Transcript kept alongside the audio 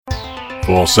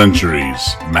For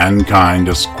centuries, mankind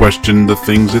has questioned the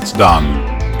things it's done,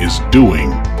 is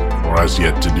doing, or has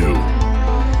yet to do.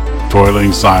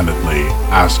 Toiling silently,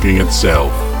 asking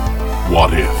itself,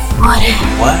 what if? What if?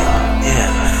 What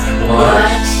if?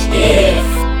 What if?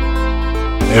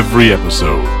 Every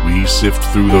episode, we sift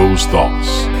through those thoughts,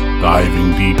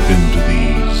 diving deep into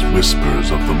these whispers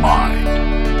of the mind,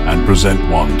 and present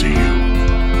one to you.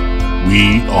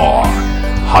 We are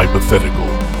Hypothetical,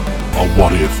 a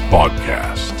What If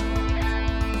podcast.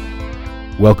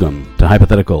 Welcome to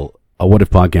Hypothetical, a What If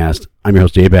podcast. I'm your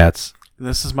host, Jay Batts.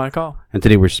 This is my call. And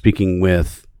today we're speaking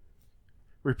with...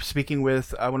 I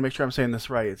want to make sure I'm saying this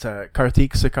right. It's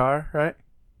Karthik Sekar, right?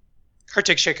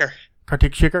 Kartik Shaker.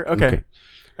 Kartik Shaker? Okay.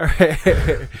 All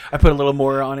right. I put a little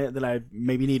more on it than I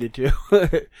maybe needed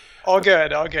to. All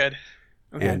good. Okay.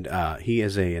 And he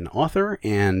is an author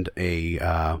and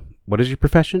a... what is your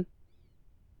profession?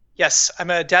 Yes, I'm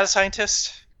a data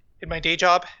scientist in my day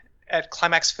job at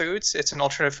Climax Foods. It's an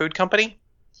alternative food company.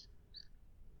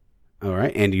 All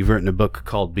right. And you've written a book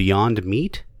called Beyond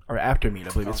Meat? Or After Meat,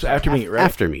 I believe. It's After Meat, right?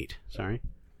 After Meat, sorry.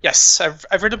 Yes, I've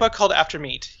written a book called After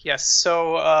Meat. Yes,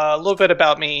 so a little bit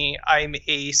about me. I'm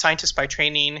a scientist by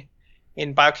training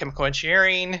in biochemical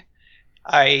engineering.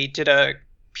 I did a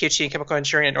PhD in chemical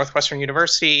engineering at Northwestern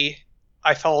University.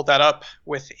 I followed that up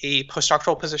with a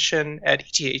postdoctoral position at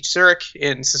ETH Zurich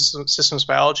in systems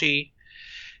biology.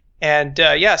 And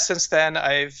since then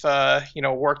I've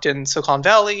worked in Silicon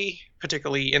Valley,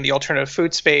 particularly in the alternative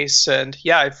food space. And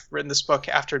I've written this book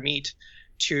After Meat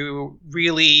to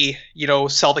really,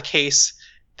 sell the case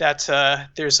that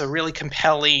there's a really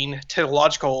compelling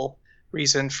technological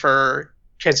reason for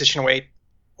transition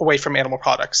away from animal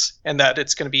products, and that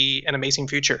it's going to be an amazing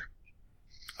future.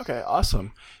 Okay,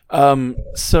 awesome.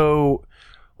 So,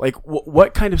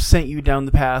 what kind of sent you down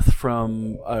the path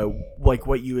from,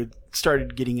 what you had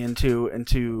started getting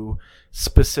into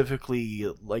specifically,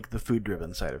 the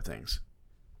food-driven side of things?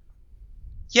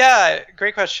 Yeah,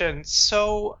 great question.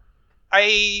 So,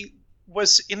 I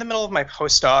was in the middle of my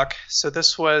postdoc. So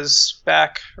this was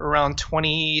back around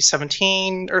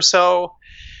 2017 or so.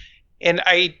 And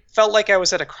I felt like I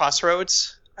was at a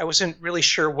crossroads. I wasn't really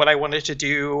sure what I wanted to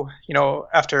do,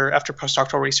 after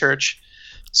postdoctoral research.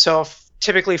 So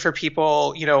typically for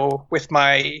people, with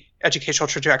my educational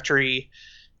trajectory,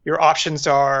 your options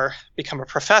are become a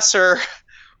professor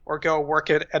or go work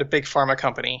at a big pharma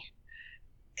company.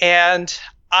 And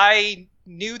I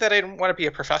knew that I didn't want to be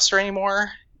a professor anymore.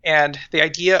 And the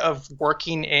idea of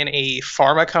working in a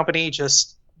pharma company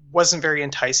just wasn't very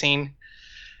enticing.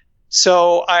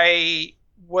 So I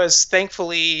was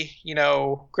thankfully,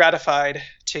 gratified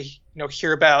to,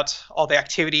 hear about all the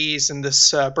activities in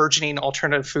this burgeoning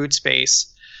alternative food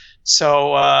space.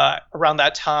 So around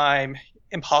that time,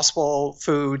 Impossible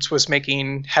Foods was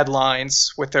making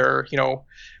headlines with their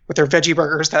veggie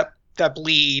burgers that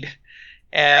bleed,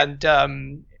 and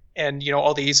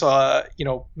all these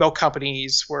milk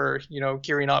companies were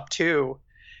gearing up too,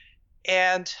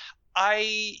 and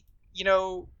I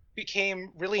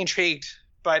became really intrigued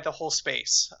by the whole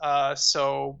space.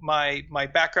 So my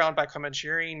background, biochemical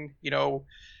engineering,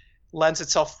 lends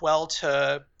itself well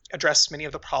to address many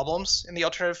of the problems in the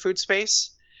alternative food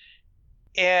space.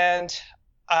 And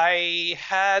I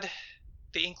had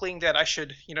the inkling that I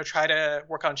should, try to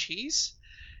work on cheese.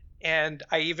 And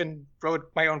I even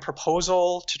wrote my own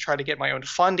proposal to try to get my own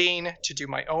funding to do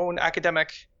my own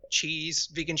academic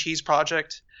vegan cheese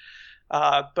project.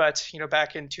 But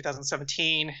back in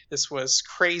 2017, this was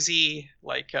crazy.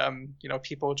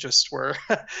 People just were,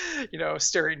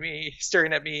 staring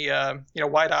at me,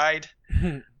 wide-eyed.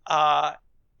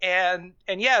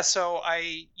 So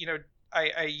I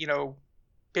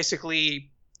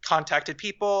basically contacted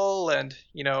people and,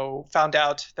 found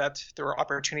out that there were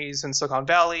opportunities in Silicon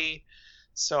Valley.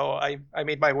 So I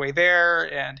made my way there,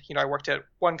 and, I worked at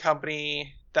one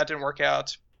company that didn't work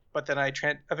out. But then I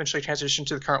eventually transitioned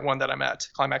to the current one that I'm at,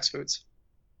 Climax Foods.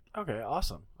 Okay,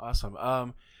 awesome.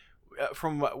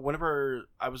 From whenever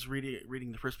I was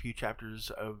reading the first few chapters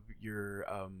of your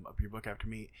book After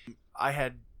Meat, I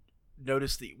had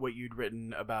noticed what you'd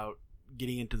written about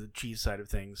getting into the cheese side of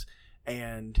things,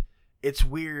 and it's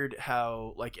weird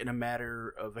how, in a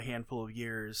matter of a handful of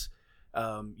years,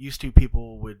 used to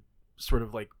people would sort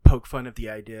of poke fun at the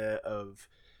idea of,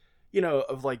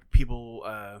 people.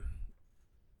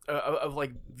 Of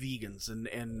vegans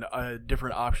and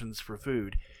different options for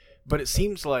food, but it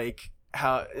seems like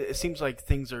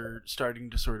things are starting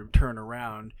to sort of turn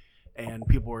around, and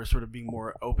people are sort of being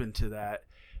more open to that.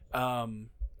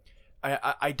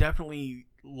 I definitely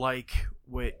like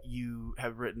what you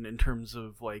have written in terms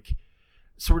of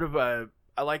sort of a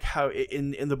like how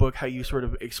in the book how you sort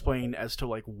of explain as to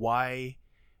like why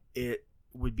it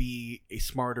would be a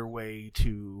smarter way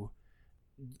to,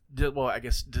 well, I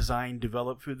guess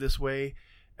develop food this way,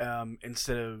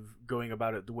 instead of going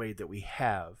about it the way that we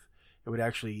have. It would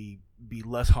actually be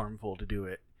less harmful to do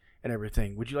it and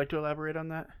everything. Would you like to elaborate on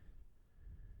that?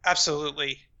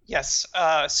 Absolutely. Yes.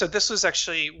 So this was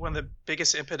actually one of the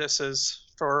biggest impetuses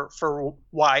for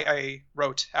why I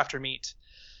wrote After Meat.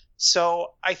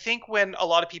 So I think when a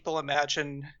lot of people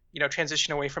imagine,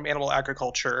 transition away from animal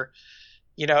agriculture,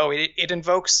 it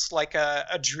invokes like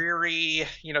a dreary,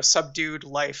 subdued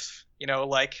life,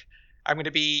 like I'm going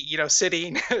to be,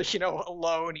 sitting,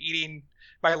 alone eating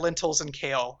my lentils and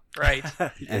kale, right?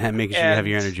 And making sure you have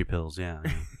your energy pills, yeah.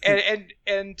 and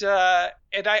I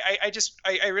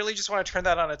really just want to turn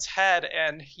that on its head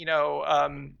and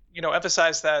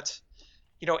emphasize that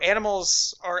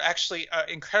animals are actually an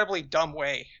incredibly dumb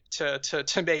way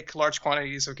to make large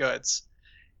quantities of goods,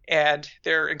 and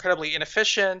they're incredibly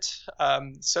inefficient.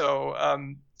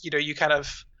 You kind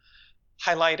of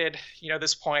highlighted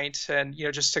this point, and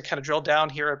just to kind of drill down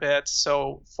here a bit.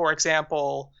 So, for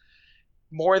example,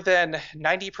 more than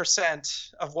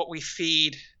 90% of what we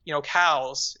feed,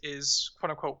 cows is quote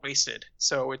unquote wasted.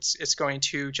 So it's going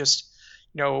to just,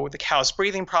 the cow's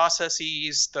breathing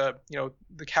processes, the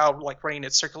cow like running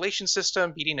its circulation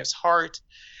system, beating its heart.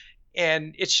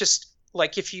 And it's just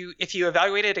like, if you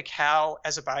evaluated a cow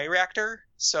as a bioreactor,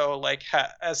 so like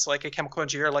as like a chemical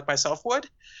engineer like myself would,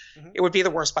 it would be the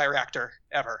worst bioreactor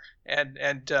ever. And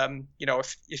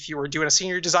if you were doing a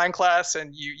senior design class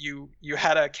and you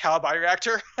had a cow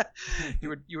bioreactor,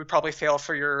 you would probably fail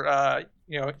for your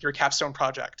capstone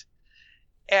project.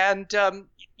 And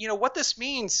what this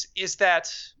means is that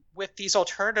with these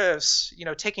alternatives,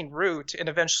 taking root and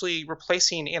eventually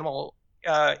replacing animal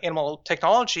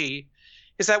technology,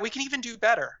 is that we can even do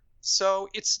better. So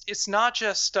it's not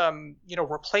just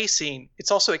replacing;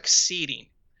 it's also exceeding.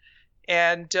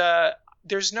 And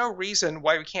there's no reason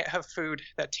why we can't have food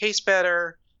that tastes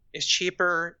better, is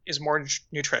cheaper, is more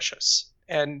nutritious.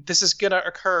 And this is going to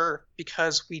occur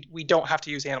because we don't have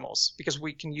to use animals, because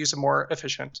we can use a more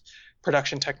efficient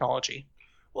production technology.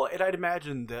 Well, and I'd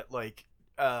imagine that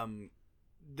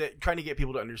that trying to get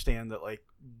people to understand that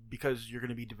because you're going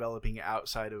to be developing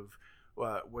outside of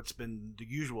what's been the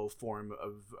usual form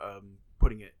of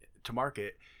putting it to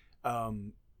market,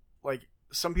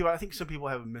 some people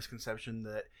have a misconception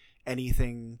that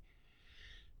anything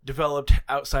developed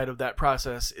outside of that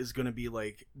process is going to be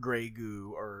like gray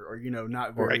goo or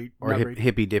not very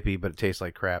hippy dippy, but it tastes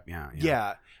like crap.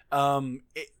 Yeah.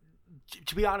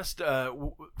 To be honest,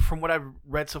 from what I've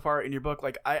read so far in your book,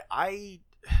 I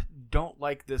don't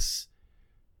like this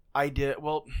idea.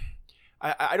 Well,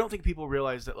 I don't think people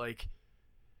realize that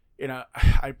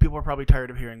people are probably tired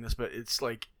of hearing this, but it's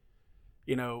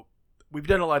we've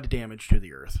done a lot of damage to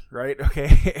the earth, right?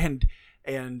 Okay.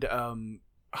 And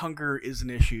hunger is an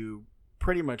issue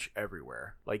pretty much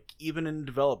everywhere. Even in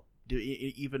developed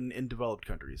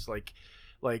countries,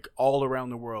 like all around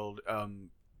the world,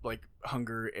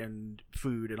 hunger and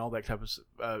food and all that type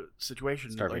of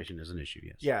situation. Starvation is an issue.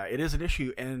 Yes. Yeah, it is an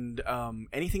issue. And,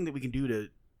 anything that we can do to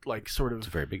it's a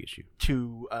very big issue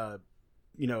to,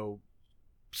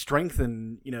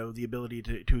 strengthen, the ability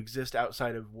to exist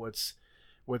outside of what's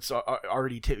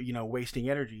already wasting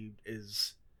energy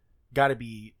is got to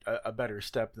be a better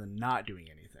step than not doing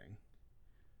anything.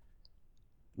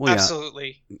 Well,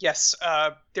 absolutely. Yeah. Yes.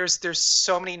 There's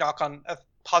so many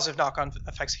positive knock-on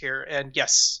effects here, and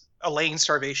yes, allaying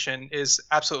starvation is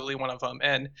absolutely one of them.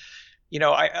 And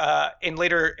I in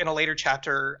a later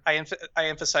chapter, I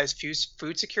emphasize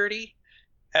food security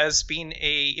as being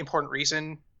a important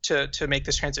reason to make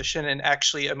this transition, and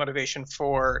actually a motivation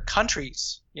for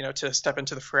countries, to step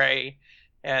into the fray.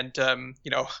 And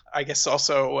I guess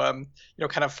also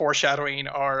kind of foreshadowing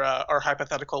our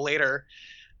hypothetical later.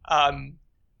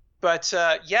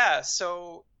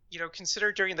 So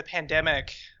consider during the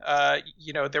pandemic,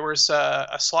 there was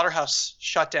a slaughterhouse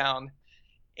shutdown,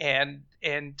 and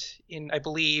in I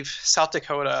believe South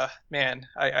Dakota,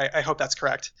 I hope that's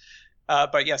correct,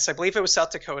 but yes, I believe it was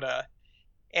South Dakota,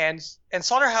 and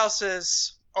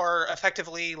slaughterhouses are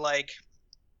effectively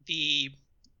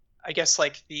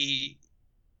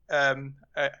I'm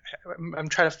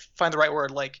trying to find the right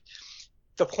word,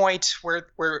 the point where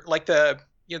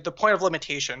the point of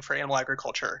limitation for animal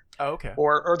agriculture. Oh, okay.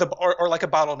 Or like a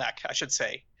bottleneck, I should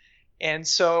say. And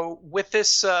so with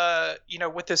this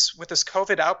with this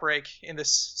COVID outbreak in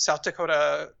this South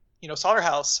Dakota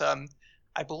slaughterhouse,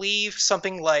 I believe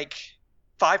something like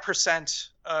 5%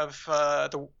 of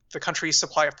the country's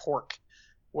supply of pork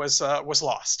was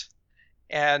lost.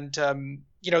 And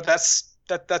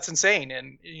that's insane,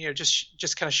 and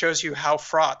just kind of shows you how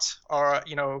fraught our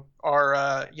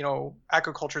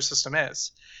agriculture system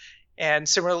is. And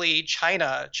similarly,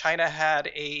 China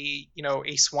had a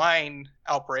swine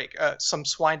outbreak, some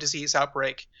swine disease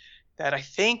outbreak that I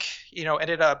think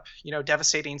ended up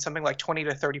devastating something like 20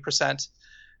 to 30%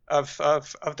 of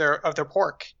their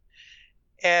pork.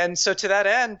 And so to that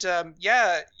end,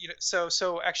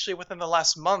 so actually within the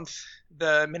last month,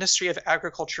 the Ministry of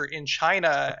Agriculture in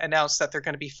China announced that they're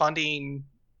going to be funding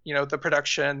the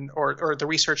production or the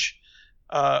research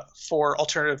for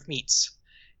alternative meats.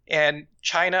 And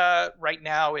China right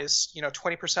now is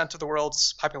 20% of the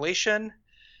world's population,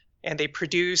 and they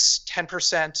produce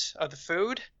 10% of the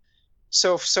food.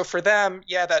 So for them,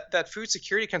 that food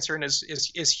security concern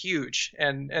is huge,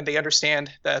 and they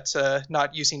understand that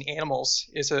not using animals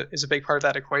is a big part of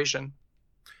that equation.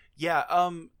 Yeah,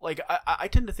 like I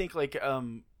tend to think like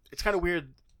it's kind of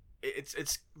weird.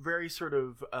 It's very sort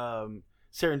of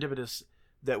serendipitous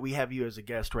that we have you as a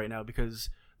guest right now, because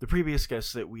the previous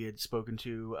guests that we had spoken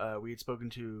to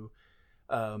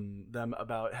them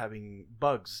about having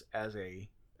bugs as an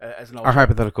alternative. Our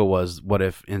hypothetical was, what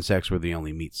if insects were the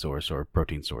only meat source or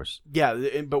protein source?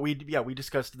 Yeah, but we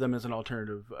discussed them as an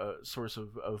alternative source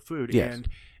of food. Yes.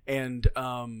 And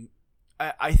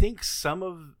I think some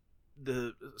of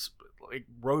the like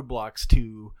roadblocks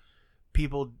to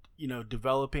people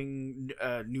developing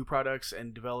new products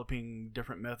and developing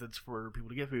different methods for people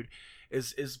to get food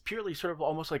is purely sort of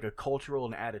almost like a cultural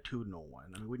and attitudinal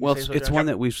one. I mean, wouldn't you say so, it's Josh? one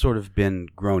that we've sort of been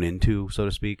grown into, so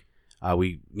to speak.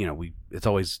 It's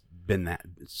always been that.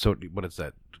 So what is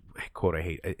that quote I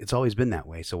hate? It's always been that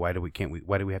way. So why do we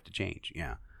have to change?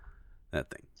 Yeah,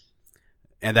 that thing,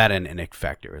 and that an ick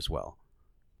factor as well.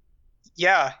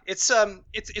 Yeah, it's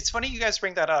funny you guys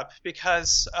bring that up,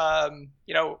 because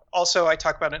also I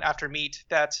talk about in After Meat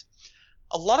that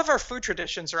a lot of our food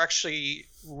traditions are actually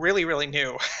really, really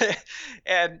new.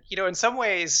 And in some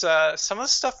ways, some of the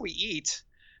stuff we eat,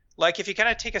 like if you kind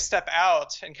of take a step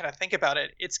out and kind of think about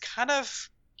it, it's kind of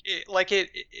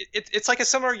it's like a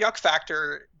similar yuck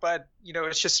factor, but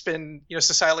it's just been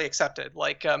societally accepted.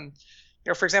 Like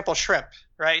for example, shrimp,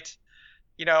 right?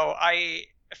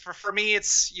 For me,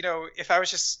 it's if I was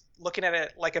just looking at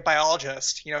it like a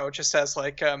biologist, just as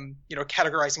like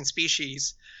categorizing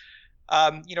species,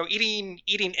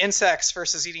 eating insects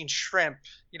versus eating shrimp,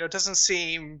 doesn't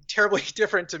seem terribly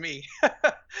different to me.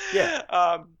 Yeah.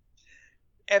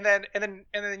 And then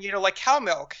like cow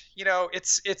milk,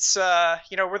 it's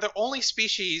we're the only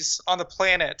species on the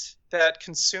planet that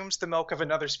consumes the milk of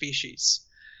another species.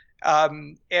 I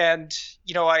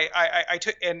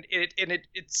took, and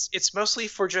it's mostly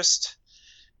for just,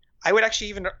 I would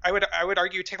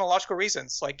argue technological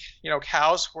reasons. Like,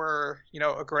 cows were,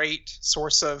 a great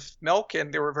source of milk,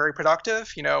 and they were very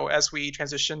productive, as we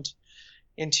transitioned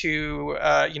into,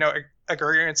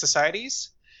 agrarian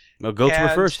societies. Well, goats were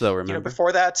first, though. Remember,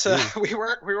 before that, we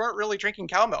weren't really drinking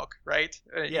cow milk, right?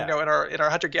 In our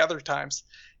hunter-gatherer times,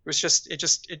 we just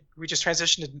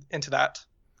transitioned into that.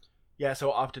 Yeah,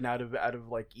 so often out of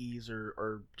like ease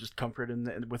or just comfort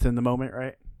within the moment,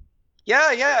 right?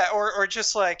 Yeah, or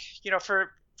just like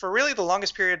for really the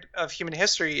longest period of human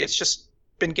history, it's just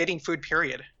been getting food,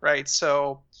 period, right?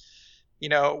 So,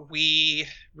 we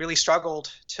really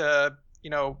struggled to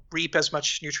reap as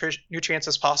much nutrients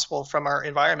as possible from our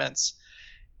environments,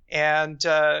 and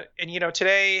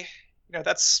today,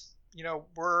 that's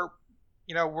we're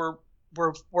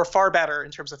far better in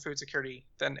terms of food security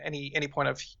than any point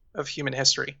of human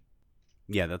history.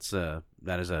 Yeah,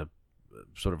 that is a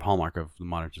sort of hallmark of the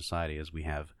modern society, as we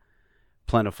have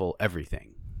plentiful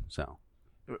everything. So,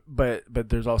 but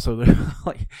there's also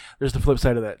there's the flip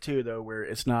side of that too, though, where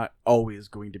it's not always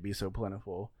going to be so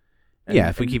plentiful.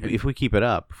 If we keep it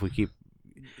up, if we keep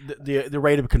the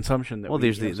rate of consumption that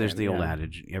there's the old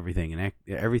adage, everything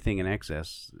in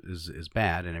excess is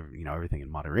bad, and everything in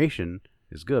moderation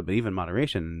is good. But even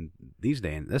moderation this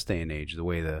day and age, the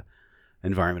way the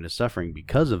environment is suffering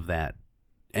because of that,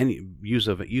 any use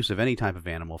of any type of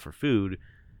animal for food,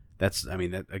 that's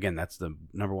the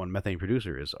number one methane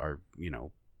producer is our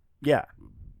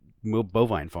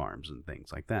bovine farms and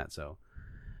things like that. So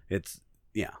it's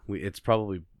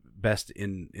probably best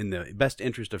in the best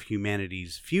interest of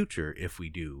humanity's future if we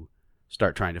do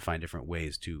start trying to find different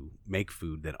ways to make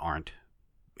food that aren't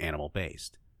animal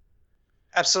based.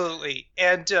 Absolutely.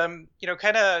 And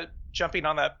kind of jumping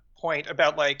on that point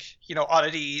about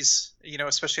oddities,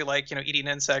 especially eating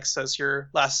insects, as your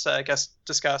last guest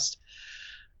discussed.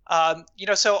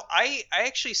 So I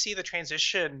actually see the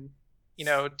transition,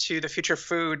 to the future of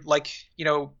food,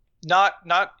 not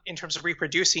in terms of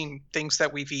reproducing things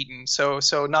that we've eaten. So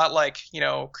not like,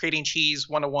 creating cheese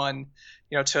 101,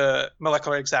 to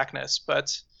molecular exactness,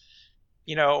 but,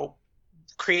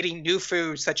 creating new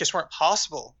foods that just weren't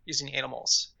possible using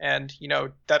animals, and,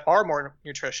 that are more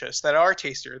nutritious, that are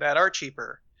tastier, that are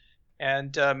cheaper.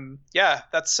 And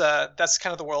that's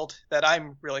kind of the world that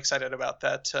I'm really excited about,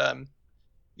 that,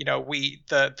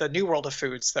 the new world of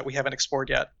foods that we haven't explored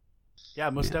yet. Yeah,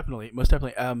 most definitely.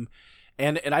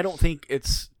 And I don't think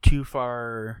it's too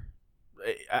far.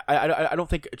 I don't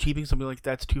think achieving something like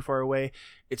that's too far away.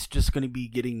 It's just going to be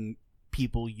getting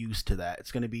people used to that.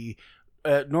 It's going to be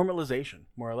normalization,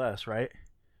 more or less, right?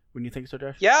 Wouldn't you think so,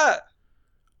 Josh? Yeah.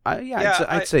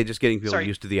 I'd say just getting people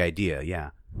used to the idea.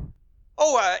 Yeah.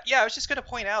 Oh, I was just going to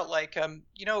point out, like,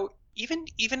 even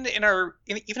in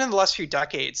the last few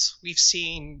decades, we've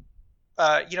seen,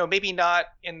 maybe not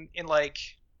in like,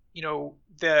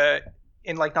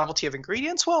 in like novelty of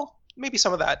ingredients. Well, maybe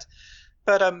some of that,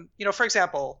 but for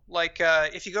example, like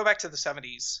if you go back to the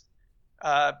 70s,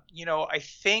 I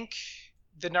think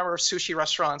the number of sushi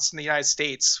restaurants in the United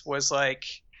States was like,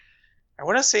 I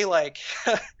want to say like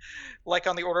like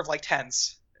on the order of like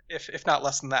tens, if not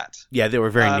less than that. Yeah, they were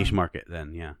a very niche market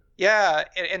then. Yeah. Yeah,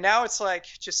 and now it's like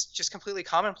just completely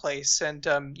commonplace. And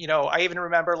I even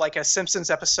remember like a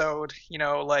Simpsons episode,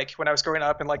 like when I was growing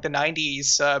up in like the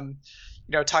 90s,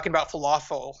 talking about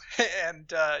falafel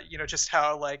and just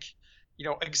how like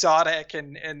exotic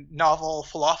and novel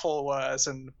falafel was,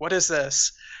 and what is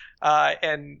this?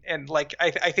 And like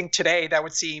I think today that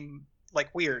would seem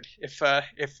like weird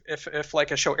if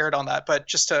like a show aired on that, but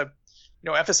just to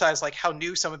emphasize like how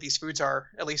new some of these foods are,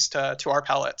 at least to our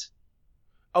palate.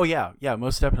 Oh yeah,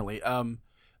 most definitely. I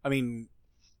mean,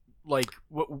 like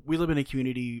we live in a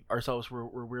community ourselves where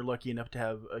we're lucky enough to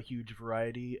have a huge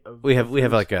variety of. We have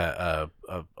like a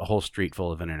whole street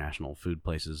full of international food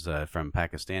places, from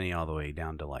Pakistani all the way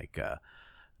down to like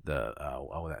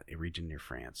that region near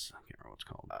France. I can't remember what it's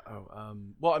called.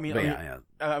 Well, I mean,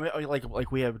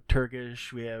 like we have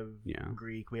Turkish, we have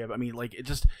Greek, we have. I mean, like it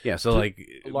just so like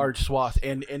a large swath,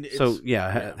 and it's, so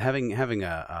having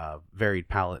a varied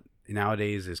palate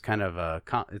nowadays is kind of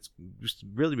it's just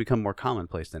really become more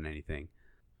commonplace than anything.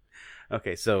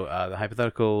 Okay, so the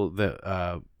hypothetical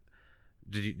did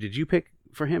you pick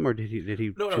for him, or did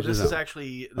he? No. This is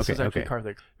actually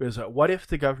Karthik. It was what if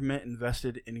the government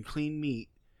invested in clean meat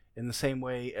in the same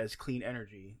way as clean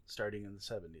energy starting in the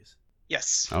 70s?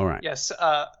 Yes. All right. Yes.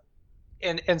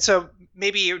 And so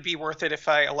maybe it would be worth it if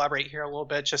I elaborate here a little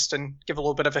bit, just and give a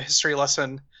little bit of a history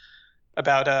lesson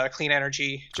about clean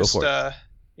energy. Just Go for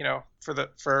it.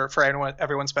 For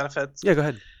everyone's benefit. Yeah, go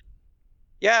ahead.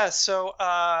 Yeah. So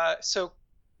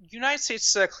United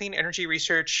States clean energy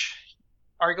research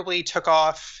arguably took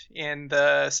off in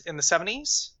the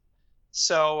 70s.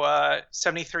 So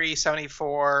 73,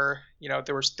 74,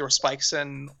 there were spikes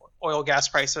in oil gas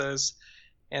prices,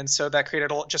 and so that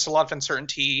created just a lot of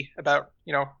uncertainty about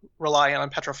relying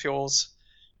on petrol fuels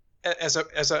as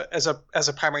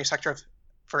a primary sector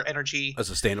for energy, a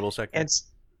sustainable sector. And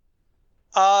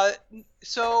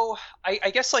so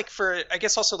I guess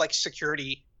also like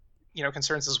security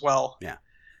concerns as well. Yeah.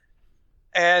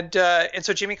 And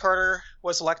so Jimmy Carter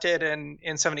was elected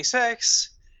in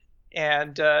 76.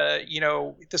 And,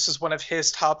 this was one of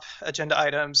his top agenda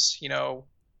items,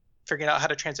 figuring out how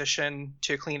to transition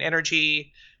to clean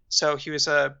energy. So he was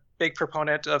a big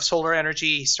proponent of solar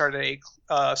energy. He started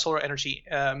a solar energy,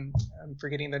 I'm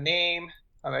forgetting the name.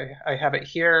 I have it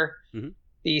here. Mm-hmm.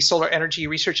 The Solar Energy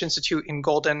Research Institute in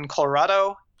Golden,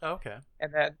 Colorado. Oh, okay.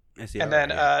 And then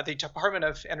the Department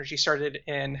of Energy started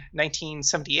in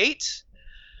 1978.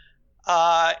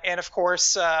 And of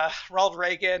course, Ronald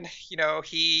Reagan,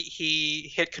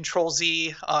 he hit Control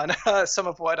Z on some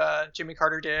of what Jimmy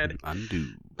Carter did.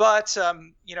 Undo. But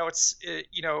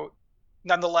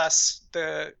nonetheless,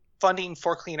 the funding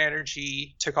for clean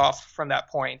energy took off from that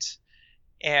point.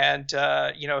 And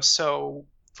so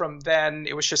from then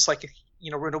it was just like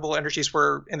renewable energies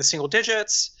were in the single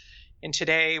digits, and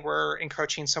today we're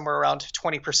encroaching somewhere around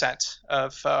 20%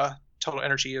 of total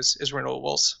energy is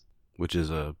renewables. Which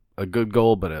is a good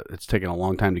goal, but it's taken a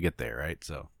long time to get there, right?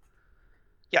 So,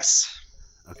 yes.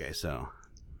 Okay, so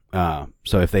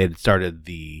if they had started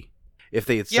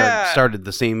started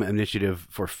the same initiative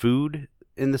for food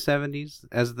in the 70s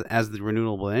as the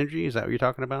renewable energy, is that what you're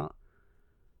talking about?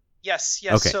 Yes.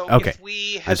 Okay. So okay. If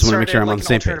we I had just want to make started sure I'm like on the an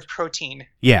same alternative page. protein,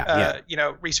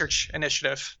 research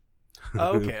initiative.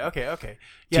 Oh, okay.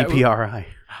 Yeah, TPRI.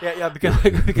 Yeah,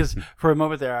 because for a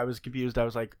moment there I was confused. I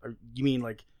was like, you mean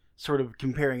like sort of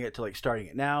comparing it to like starting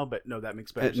it now, but no, that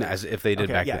makes better sense. As if they did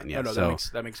back then. Yeah. No, So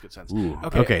that makes good sense.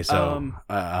 okay. So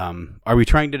are we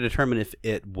trying to determine if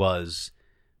it was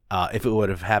if it would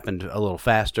have happened a little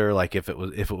faster, like if it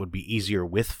would be easier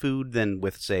with food than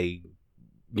with, say,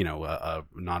 a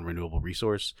non-renewable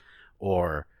resource,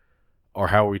 or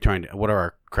how are we trying to? What are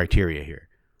our criteria here?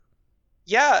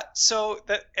 Yeah, so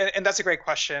that's a great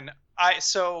question.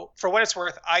 So for what it's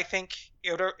worth, I think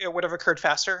it would have occurred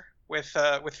faster with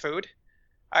food.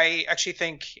 I actually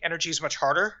think energy is much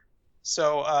harder.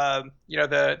 So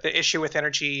the issue with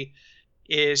energy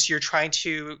is you're trying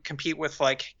to compete with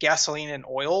like gasoline and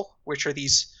oil, which are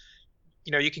these,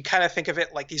 you can kind of think of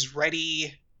it like these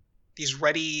ready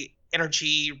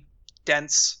energy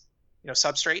dense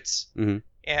substrates. Mm-hmm.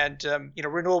 And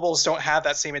renewables don't have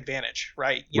that same advantage,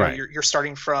 right? You're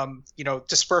starting from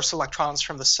dispersed electrons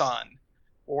from the sun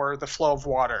or the flow of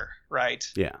water, right?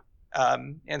 Yeah.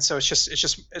 And so it's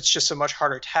just a much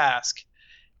harder task,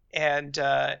 and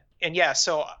yeah.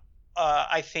 So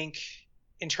I think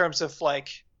in terms of like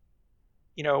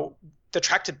the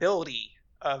tractability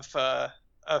of the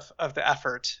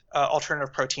effort,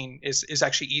 alternative protein is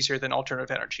actually easier than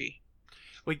alternative energy.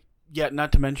 Yeah,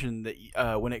 not to mention that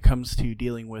when it comes to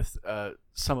dealing with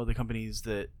some of the companies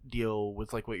that deal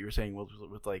with like what you were saying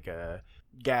with like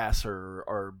gas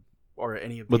or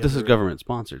any of the But this is government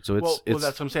sponsored, so it's that's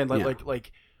what I'm saying.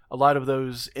 Like a lot of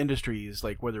those industries,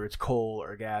 like whether it's coal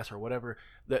or gas or whatever,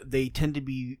 that they tend to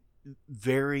be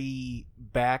very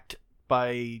backed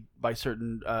by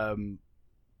certain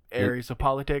areas of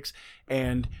politics,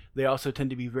 and they also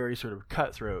tend to be very sort of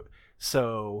cutthroat.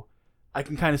 So I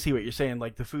can kind of see what you're saying.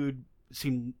 Like the food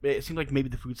seemed like maybe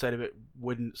the food side of it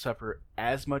wouldn't suffer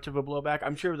as much of a blowback.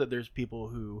 I'm sure that there's people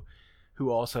who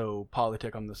also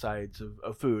politic on the sides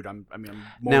of food. I'm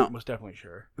most definitely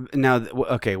sure. Now,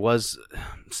 okay, I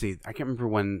can't remember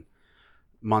when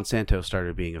Monsanto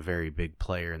started being a very big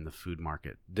player in the food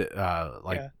market.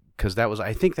 Because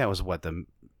I think that was what, the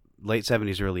late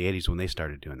 70s, early 80s when they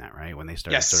started doing that, right? When they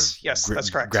started that's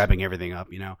correct. grabbing everything up,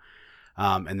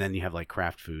 and then you have like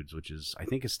Kraft Foods, which is, I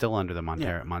think, is still under the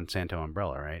Monsanto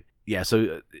umbrella, right? Yeah.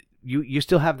 So you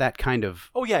still have that kind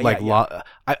of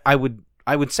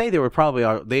I would say there were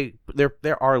probably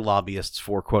there are lobbyists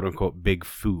for quote unquote big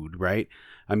food, right?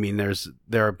 I mean,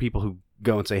 there are people who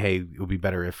go and say, hey, it would be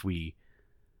better if we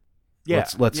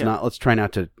let's try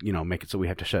not to make it so we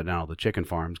have to shut down all the chicken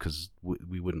farms because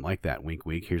we wouldn't like that. Wink,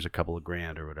 wink. Here's a couple of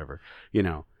grand or whatever,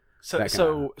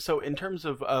 So in terms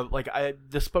of like I had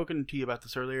just spoken to you about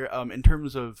this earlier. In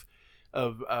terms of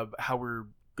how we're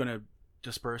gonna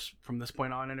disperse from this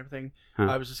point on and everything,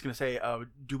 I was just gonna say,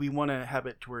 do we want to have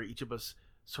it to where each of us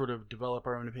sort of develop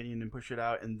our own opinion and push it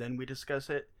out, and then we discuss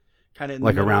it, kind of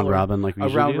like a round robin, like we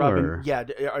usually do? Or? Yeah.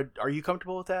 Are you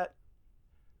comfortable with that?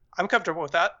 I'm comfortable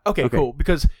with that. Okay, cool.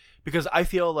 Because I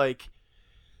feel like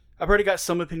I've already got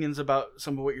some opinions about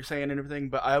some of what you're saying and everything,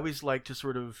 but I always like to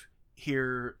sort of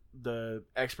hear the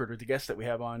expert or the guest that we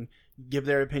have on give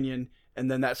their opinion, and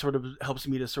then that sort of helps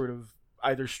me to sort of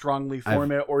either strongly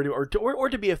form it or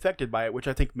to be affected by it, which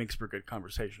I think makes for good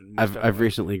conversation. I've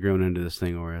recently grown into this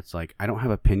thing where it's like I don't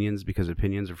have opinions because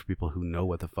opinions are for people who know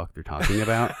what the fuck they're talking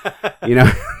about,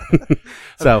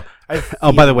 So,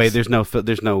 by the way, there's no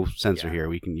censor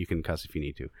here. You can cuss if you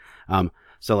need to. But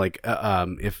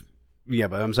I'm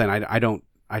saying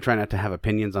I try not to have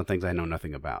opinions on things I know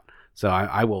nothing about. So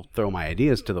I will throw my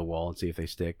ideas to the wall and see if they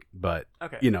stick. But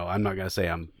I'm not gonna say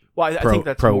I'm. Well, I think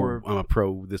that's more. I'm a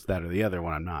pro this, that, or the other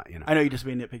when I'm not. I know you're just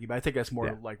being nitpicky, but I think that's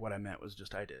more like what I meant was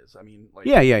just ideas. I mean, like,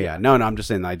 yeah. No, I'm just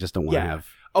saying I just don't want to have.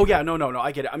 Oh yeah, no,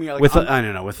 I get it. I mean, like, I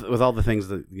don't know, with all the things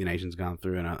that the nation's gone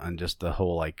through and just the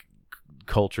whole like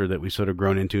culture that we've sort of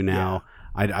grown into now.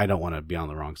 I don't want to be on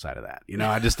the wrong side of that.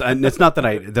 It's not that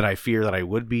I fear that I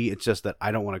would be. It's just that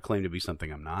I don't want to claim to be something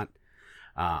I'm not.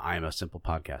 I am a simple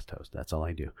podcast host. That's all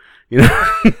I do.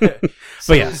 But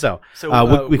yeah, so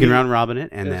we can round robin it,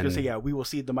 and then we will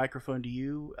cede the microphone to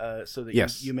you, so that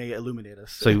you may illuminate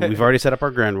us. So we've already set up our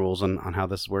ground rules on how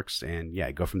this works, and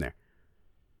go from there.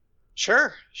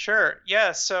 Sure.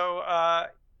 Yeah. So I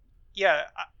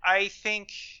think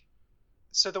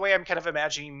so. The way I'm kind of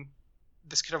imagining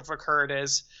this could have occurred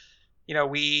is,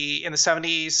 we in the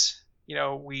 70s,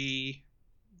 we,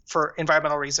 for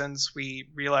environmental reasons, we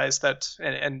realized that,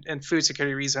 and food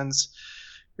security reasons,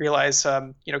 realize,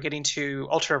 getting to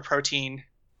alternative protein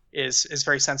is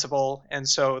very sensible. And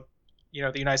so,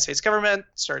 the United States government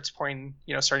starts pouring,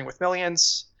 starting with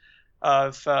millions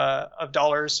of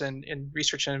dollars in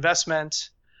research and investment.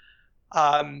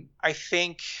 I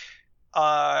think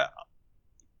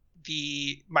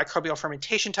the microbial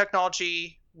fermentation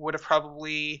technology would have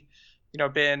probably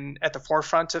been at the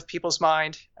forefront of people's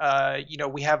mind.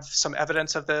 We have some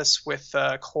evidence of this with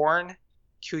Quorn,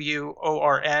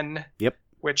 Quorn. Yep.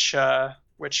 Which started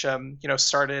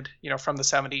from the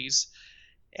 70s,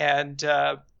 and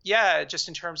just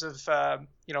in terms of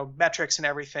metrics and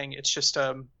everything, it's just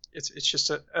a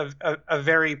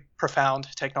very profound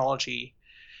technology.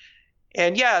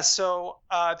 And so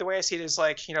the way I see it is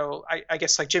I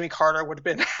guess Jimmy Carter would have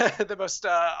been the most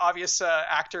obvious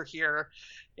actor here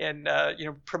in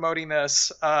promoting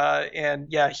this.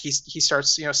 He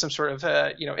starts some sort of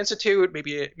institute,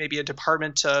 maybe a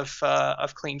department of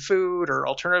clean food or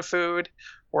alternative food,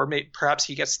 or perhaps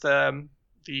he gets the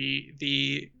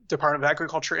Department of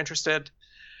Agriculture interested.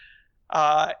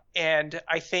 And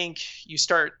I think you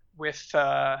start with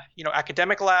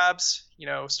academic labs,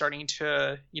 starting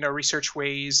to research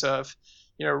ways of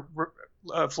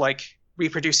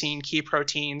reproducing key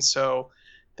proteins. So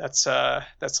that's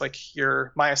like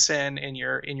your myosin in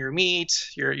your meat,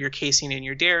 your casein in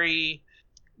your dairy,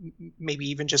 maybe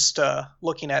even just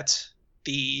looking at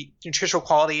the nutritional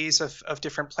qualities of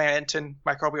different plant and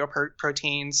microbial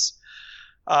proteins.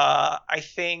 I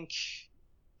think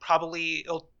probably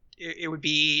it would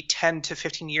be 10 to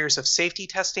 15 years of safety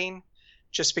testing,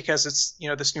 just because it's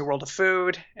this new world of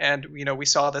food, and we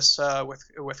saw this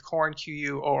with Quorn,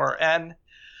 Quorn.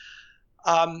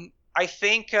 I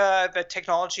think that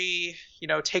technology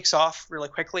takes off really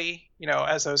quickly.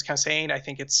 As I was kind of saying, I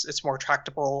think it's more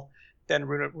tractable than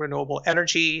renewable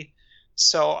energy.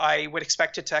 So I would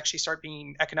expect it to actually start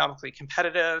being economically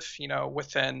competitive,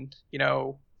 within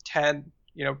 10,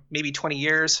 maybe 20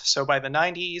 years. So by the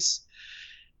 90s.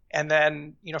 And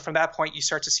then, from that point, you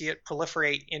start to see it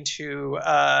proliferate into,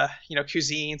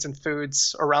 cuisines and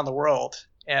foods around the world.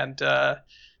 And, I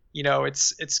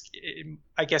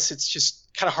guess it's just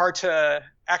kind of hard to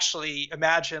actually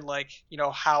imagine,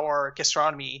 how our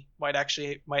gastronomy might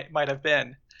have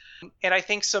been. And I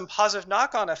think some positive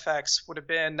knock-on effects would have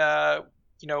been,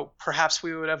 perhaps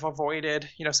we would have avoided,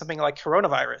 something like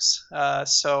coronavirus.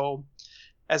 So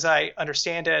as I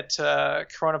understand it,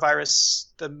 coronavirus,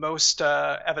 the most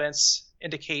evidence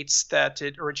indicates that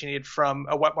it originated from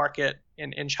a wet market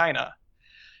in China.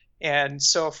 And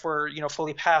so if we're,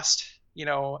 fully past,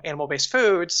 animal-based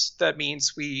foods, that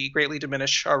means we greatly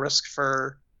diminish our risk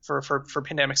for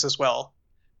pandemics as well,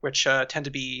 which tend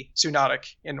to be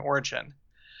zoonotic in origin.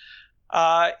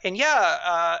 I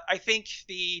think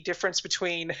the difference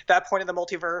between that point in the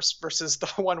multiverse versus the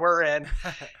one we're in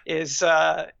is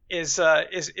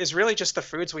really just the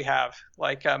foods we have.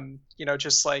 What I'm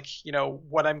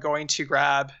going to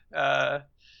grab,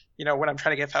 when I'm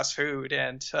trying to get fast food,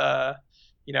 and what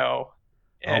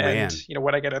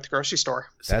I get at the grocery store.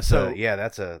 That's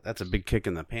a big kick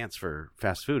in the pants for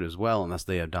fast food as well, unless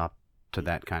they adopt to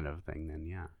that kind of thing.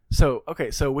 Then So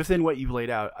within what you've laid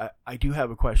out, I do have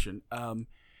a question.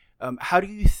 How do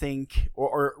you think,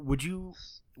 or would you,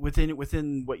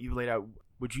 within what you've laid out,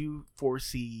 would you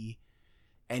foresee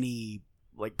any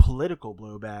political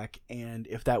blowback, and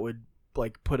if that would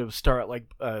put a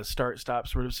start-stop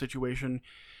sort of situation?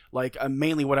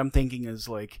 Mainly what I'm thinking is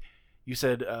you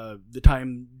said the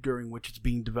time during which it's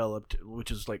being developed,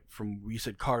 which is from, you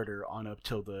said Carter on up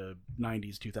till the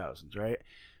 90s, 2000s, right?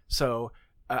 So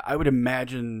I would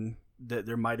imagine that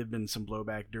there might have been some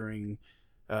blowback during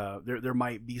there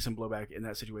might be some blowback in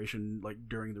that situation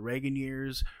during the Reagan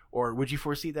years, or would you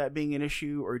foresee that being an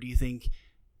issue, or do you think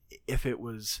if it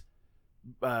was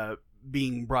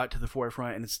being brought to the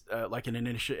forefront and it's an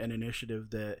initiative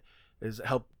that is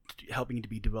helping to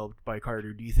be developed by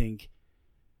Carter, do you think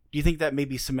that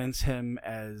maybe cements him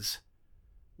as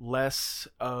less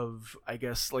of, I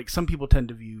guess, some people tend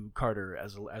to view Carter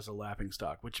as a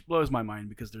laughingstock, which blows my mind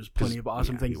because there's plenty of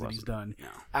awesome things that he's done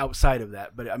outside of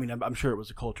that. But I mean, I'm sure it was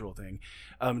a cultural thing.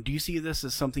 Do you see this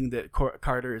as something that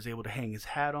Carter is able to hang his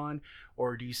hat on,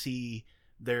 or do you see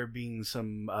there being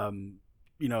some,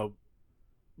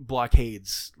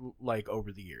 blockades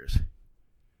over the years?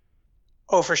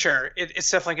 Oh, for sure. It's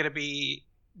definitely going to be.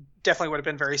 Definitely would have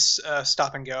been very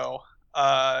stop and go.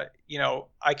 I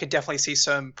could definitely see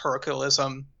some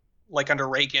parochialism under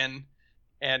Reagan,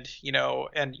 and you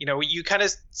kind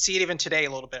of see it even today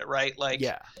a little bit, right?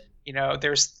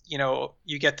 There's,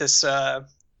 you get this,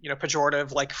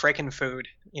 pejorative Frankenfood,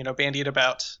 bandied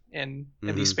about in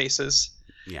these spaces.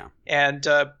 Yeah. And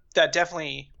that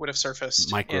definitely would have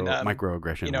surfaced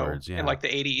microaggression words, in the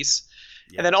 80s.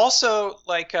 Yeah. And then also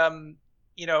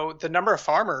the number of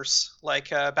farmers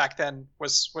back then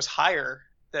was higher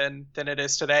than it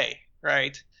is today,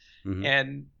 right? Mm-hmm.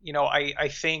 And I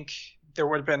think there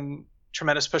would have been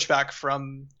tremendous pushback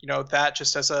from that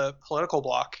just as a political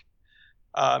bloc.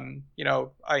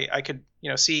 I could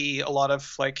see a lot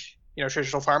of like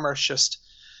traditional farmers just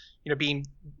being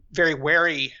very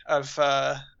wary of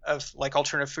like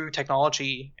alternative food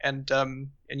technology and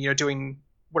doing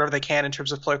whatever they can in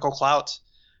terms of political clout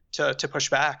to push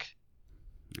back.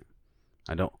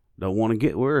 I don't want to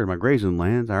get where my grazing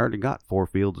lands. I already got 4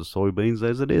 fields of soybeans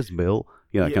as it is, Bill.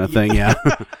 Yeah, that kind of thing. Yeah,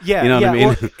 yeah, you know what I mean.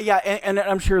 Well, yeah, and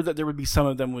I'm sure that there would be some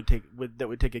of them that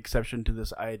would take exception to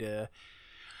this idea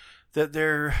that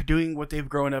they're doing what they've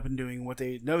grown up and doing what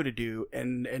they know to do,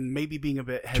 and maybe being a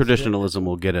bit hesitant. Traditionalism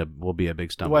will be a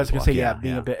big stumbling block. I was going to say,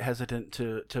 being yeah. a bit hesitant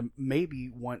to maybe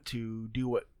want to do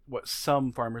what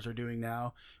some farmers are doing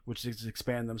now, which is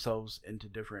expand themselves into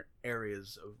different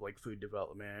areas of like food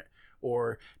development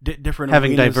or different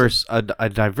having arenas a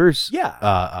diverse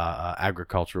yeah.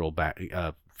 Agricultural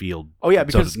field. Oh yeah,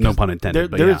 because no pun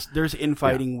intended. There's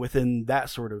infighting within that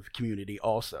sort of community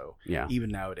also. Yeah, even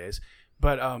nowadays.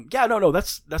 But no,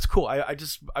 that's cool. I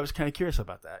was kind of curious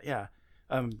about that. Yeah.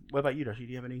 What about you, Darcy?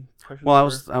 Do you have any questions?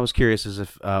 Well, I was curious as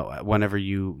if whenever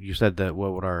you said that,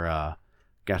 what would our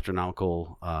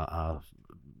gastronomical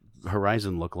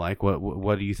horizon look like?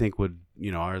 What do you think would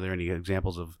are there any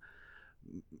examples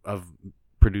of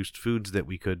produced foods that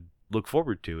we could look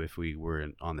forward to if we were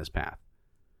on this path?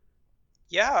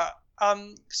 Yeah.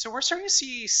 So we're starting to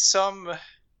see some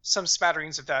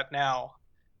smatterings of that now,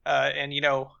 and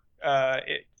it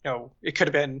could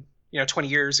have been 20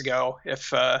 years ago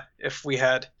if we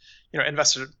had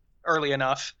invested early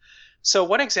enough. So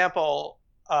one example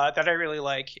that I really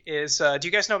like is do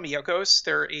you guys know Miyoko's?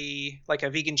 They're a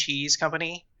vegan cheese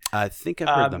company. I think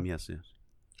I've heard them. Yes.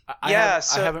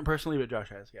 I haven't personally, but Josh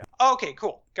has. Yeah. Oh, okay,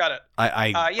 cool, got it.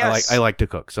 I like to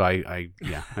cook, so I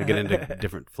get into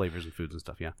different flavors and foods and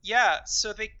stuff. Yeah. Yeah.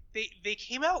 So they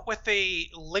came out with a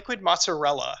liquid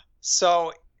mozzarella.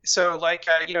 So like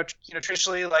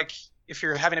traditionally, like if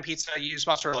you're having a pizza, you use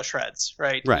mozzarella shreds,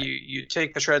 right? Right. You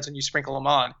take the shreds and you sprinkle them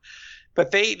on.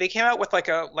 But they came out with like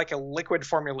a liquid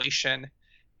formulation,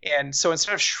 and so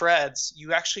instead of shreds,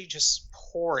 you actually just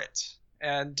pour it,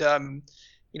 and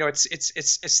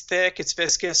it's thick, it's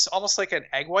viscous, almost like an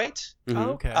egg white. Mm-hmm.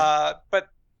 Oh, okay. But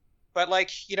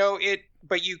like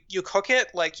but you cook it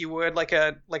like you would like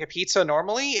a pizza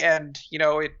normally, and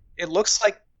it looks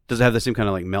like. Does it have the same kind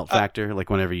of like melt factor? Like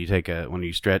whenever you when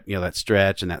you stretch, that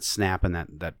stretch and that snap and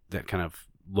that kind of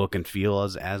look and feel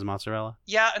as mozzarella?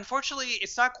 Yeah, unfortunately,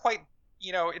 it's not quite.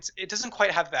 It doesn't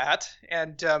quite have that,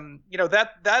 and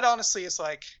that honestly is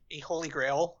like a holy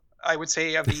grail, I would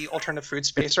say, of the alternative food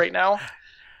space right now.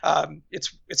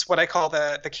 It's what I call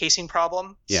the casein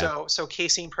problem. Yeah. So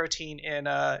casein protein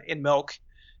in milk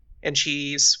and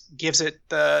cheese gives it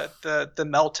the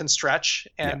melt and stretch,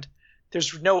 and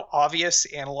there's no obvious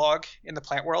analog in the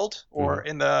plant world or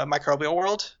in the microbial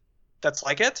world that's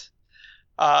like it.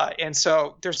 And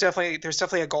so there's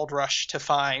definitely a gold rush to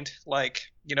find like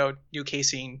new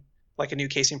casein, like a new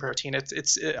casein protein.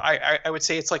 I would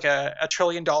say it's like a $1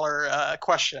 trillion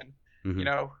question.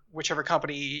 Mm-hmm. Whichever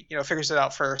company figures it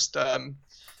out first,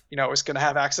 is going to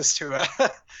have access to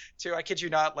I kid you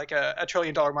not, like a $1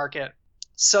 trillion market.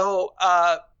 So,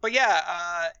 but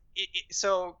yeah,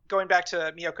 so going back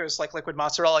to Miyoko's like liquid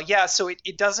mozzarella, so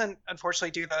it doesn't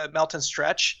unfortunately do the melt and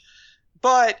stretch,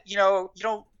 but you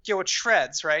don't deal with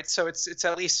shreds, right? So it's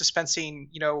at least dispensing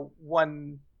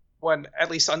one at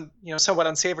least somewhat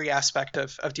unsavory aspect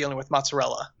of dealing with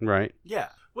mozzarella. Right. Yeah.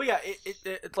 Well, yeah.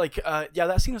 It like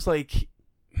that seems like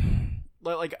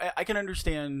I can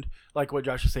understand like what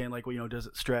Josh is saying, like does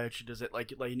it stretch? Does it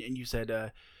like and you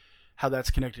said how that's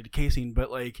connected to casein,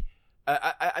 but like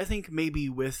I think maybe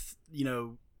with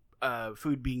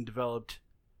food being developed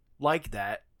like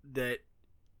that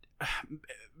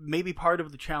maybe part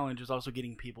of the challenge is also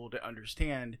getting people to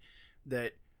understand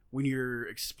that when you're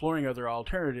exploring other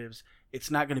alternatives,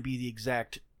 it's not going to be the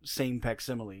exact same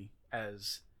facsimile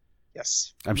as.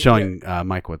 Yes. I'm showing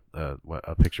Mike what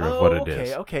a picture of what it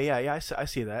is. Okay, yeah, I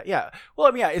see that. Yeah. Well,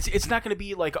 I mean, it's not going to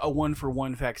be like a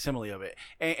 1-for-1 facsimile of it.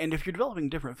 And if you're developing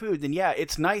different food, then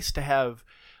it's nice to have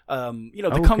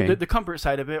the comfort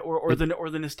side of it or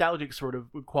the nostalgic sort of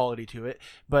quality to it.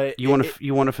 But you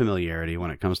want a familiarity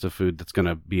when it comes to food that's going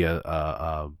to be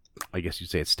a I guess you'd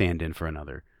say a stand-in for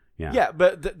another. Yeah. Yeah,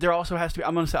 but there also has to be.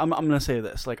 I'm gonna say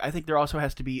this. Like, I think there also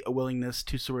has to be a willingness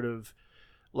to sort of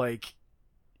like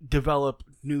develop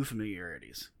new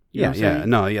familiarities. That's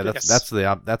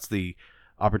the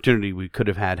opportunity we could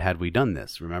have had we done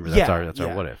this. Remember, that's our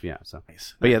what if. Yeah. So,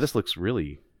 nice. But yeah, this looks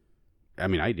really. I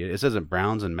mean, it says it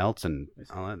browns and melts and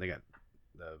all that. They got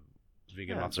the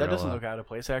vegan mozzarella. That doesn't look out of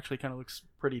place. It actually kind of looks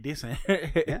pretty decent.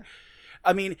 Yeah.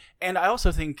 I mean, and I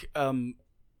also think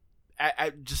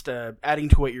just adding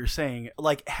to what you're saying,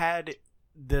 like had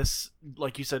this,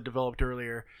 like you said, developed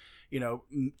earlier,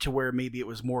 to where maybe it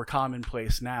was more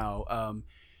commonplace now.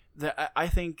 That I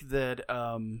think that.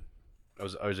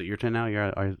 Is it your turn now?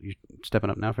 Are you stepping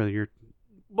up now for your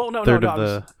third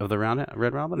of the round,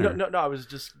 Red Robin? Or? No. I was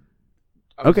just.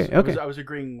 Okay. I was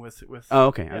agreeing with. Oh,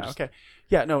 okay. Yeah, okay.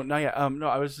 Yeah. No. Not yet. No.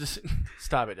 I was just.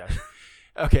 Stop it, Josh.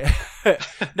 Okay.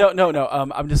 No.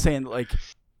 I'm just saying, like,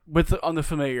 on the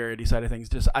familiarity side of things,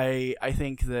 just I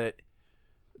think that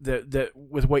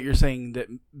with what you're saying, that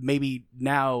maybe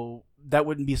now that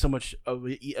wouldn't be so much of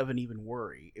an even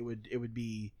worry. It would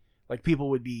be like people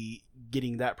would be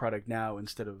getting that product now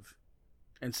instead of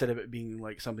it being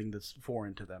like something that's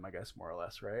foreign to them, I guess, more or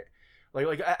less, right?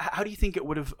 Like how do you think it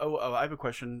would have? Oh, I have a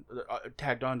question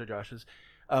tagged on to Josh's.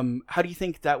 How do you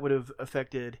think that would have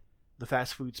affected the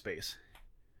fast food space?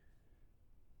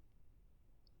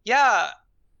 Yeah,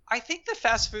 I think the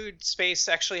fast food space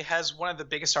actually has one of the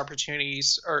biggest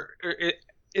opportunities, or it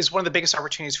is one of the biggest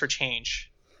opportunities for change.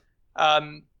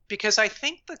 Because I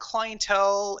think the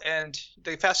clientele and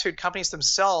the fast food companies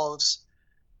themselves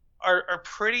are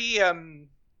pretty, they're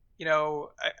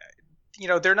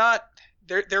not,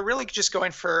 they're really just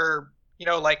going for,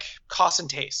 like cost and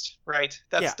taste, right?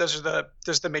 Those are the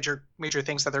major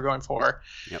things that they're going for.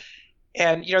 Yep.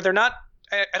 And, they're not,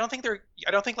 I don't think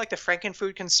like the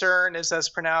Frankenfood concern is as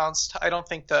pronounced. I don't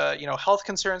think the, health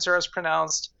concerns are as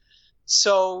pronounced.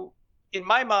 So in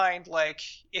my mind, like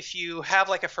if you have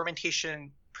like a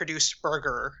fermentation produced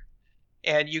burger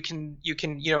and you can,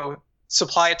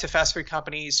 supply it to fast food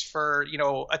companies for,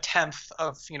 a tenth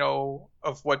of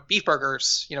what beef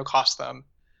burgers, cost them.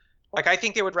 Like, I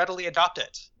think they would readily adopt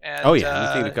it. And,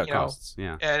 anything to cut costs.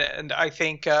 Yeah. And I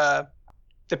think, the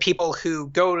people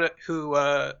who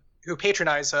who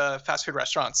patronize fast food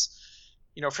restaurants,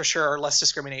 for sure are less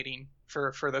discriminating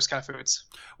for those kind of foods.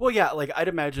 Well, yeah, like I'd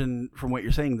imagine from what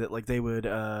you're saying that like they would,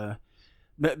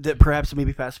 that perhaps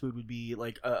maybe fast food would be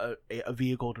like a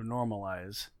vehicle to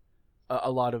normalize a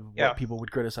lot of what people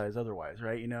would criticize otherwise,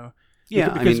 right?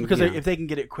 Yeah, because if they can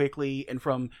get it quickly and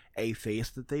from a face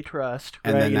that they trust,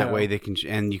 and right, then that way they can,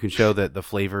 and you can show that the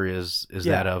flavor is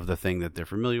that of the thing that they're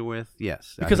familiar with.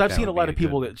 Yes, because I've seen a lot of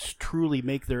people that truly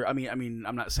make their. I mean,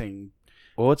 I'm not saying.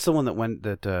 Well, what's the one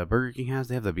that Burger King has?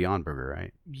 They have the Beyond Burger,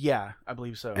 right? Yeah, I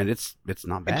believe so. And it's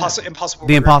not bad. Impossible.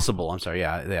 The Impossible. I'm sorry.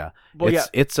 Yeah. Well,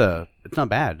 it's not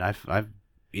bad. I've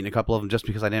eaten a couple of them just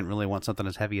because I didn't really want something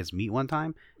as heavy as meat one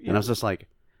time, and I was just like.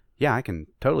 Yeah, I can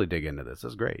totally dig into this.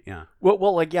 That's great. Yeah.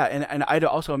 Well, like and I'd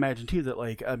also imagine too that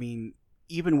like I mean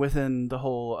even within the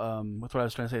whole with what I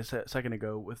was trying to say a second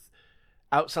ago with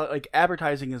outside like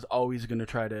advertising is always going to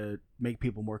try to make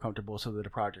people more comfortable so that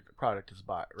a product is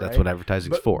bought. Right? That's what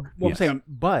advertising's for. Well, yes. I'm saying,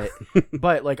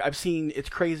 but like I've seen it's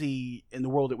crazy in the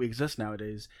world that we exist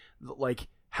nowadays. Like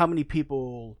how many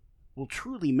people will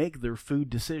truly make their food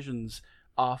decisions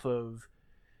off of.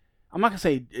 I'm not going to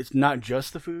say it's not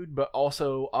just the food, but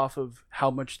also off of how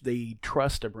much they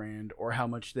trust a brand or how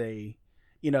much they,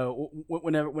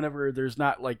 whenever there's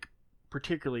not like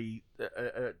particularly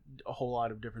a whole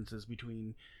lot of differences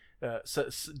between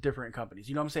different companies.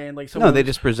 You know what I'm saying? Like no, they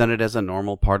just present it as a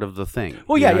normal part of the thing.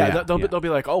 Well, yeah. They'll be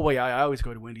like, oh, well, yeah, I always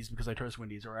go to Wendy's because I trust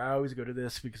Wendy's, or I always go to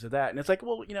this because of that. And it's like,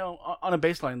 well, on a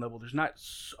baseline level, there's not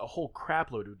a whole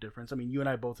crap load of difference. I mean, you and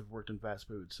I both have worked in fast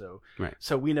food, so right.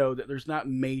 So we know that there's not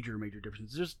major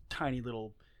differences. There's tiny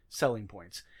little selling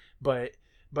points, but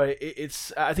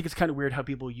it's I think it's kind of weird how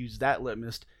people use that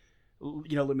litmus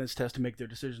test to make their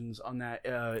decisions on that.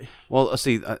 Well,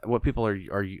 see, what people are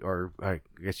I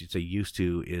guess you'd say used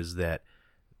to is that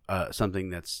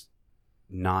something that's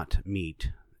not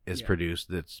meat is produced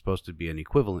that's supposed to be an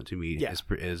equivalent to meat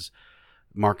is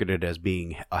marketed as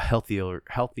being a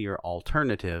healthier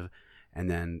alternative,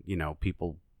 and then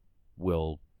people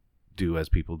will do as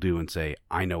people do and say,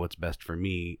 I know what's best for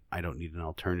me. I don't need an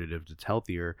alternative that's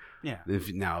healthier. Yeah. If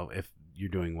you're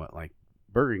doing what like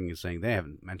Burger King is saying, they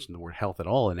haven't mentioned the word health at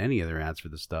all in any of their ads for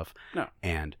this stuff. No.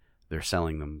 And they're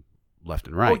selling them left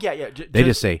and right. Oh, yeah. They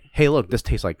just say, hey, look, this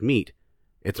tastes like meat.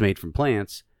 It's made from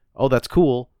plants. Oh, that's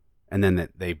cool. And then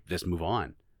they just move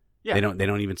on. Yeah. They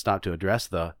don't even stop to address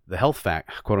the health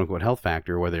quote unquote health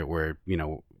factor,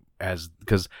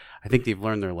 because I think they've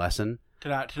learned their lesson. To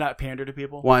not pander to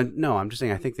people? Well, no, I'm just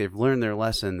saying I think they've learned their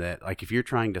lesson that like if you're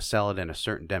trying to sell it in a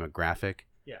certain demographic,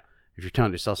 if you're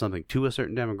trying to sell something to a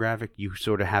certain demographic, you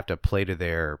sort of have to play to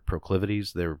their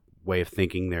proclivities, their way of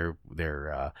thinking, their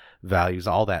values,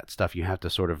 all that stuff. You have to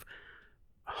sort of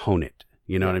hone it,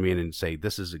 you know what I mean, and say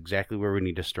this is exactly where we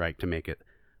need to strike to make it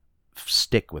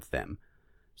stick with them.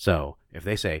 So if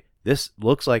they say this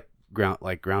looks like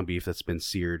ground beef that's been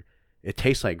seared, it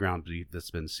tastes like ground beef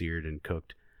that's been seared and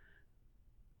cooked.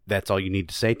 That's all you need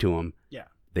to say to them. Yeah.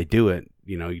 They do it.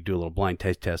 You know, you do a little blind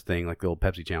taste test thing like the old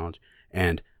Pepsi challenge,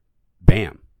 and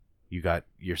bam,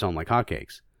 you're selling like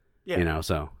hotcakes. Yeah. You know,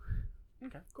 so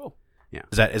Okay, cool. yeah.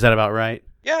 Is that about right?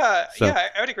 Yeah, So- yeah,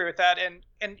 I would agree with that. And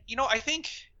I think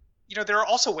there are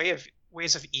also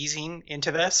ways of easing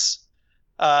into this.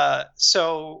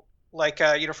 So like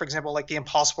for example, like the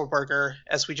Impossible Burger,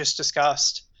 as we just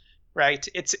discussed, right?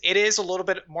 It is a little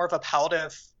bit more of a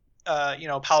palatable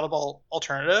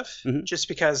alternative, Mhm. just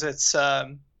because it's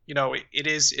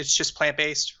it's just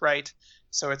plant-based, right?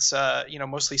 So it's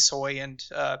mostly soy and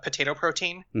potato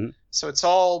protein. Mhm. So it's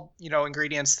all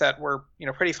ingredients that we're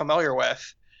pretty familiar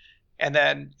with. And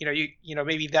then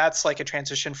maybe that's like a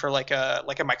transition for like a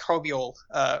microbial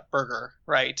burger,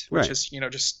 right? Which Right. is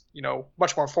just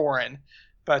much more foreign.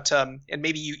 But and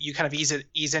maybe you kind of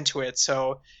ease into it.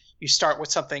 So you start with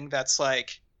something that's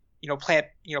like plant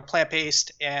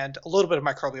based and a little bit of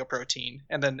microbial protein,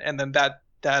 and then that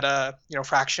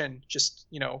fraction just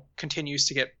continues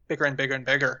to get bigger and bigger and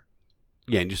bigger.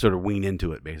 Yeah, and you sort of wean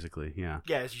into it, basically. Yeah,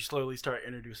 Yeah, as you slowly start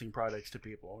introducing products to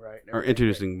people, right? or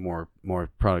introducing more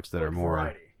products that More are more.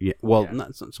 variety. Yeah, well, Yeah.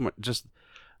 not so much, just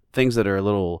things that are a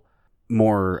little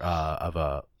more of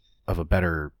a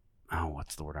better. Oh,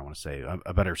 what's the word I want to say?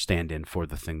 A better stand-in for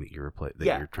the thing that you're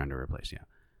Yeah. you're trying to replace. Yeah.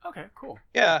 Okay, cool.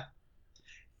 Yeah.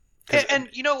 'Cause- And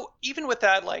even with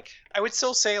that, like, I would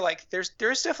still say, like, there's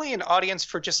definitely an audience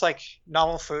for just like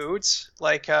novel foods,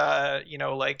 like you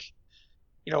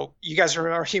guys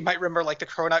you might remember like the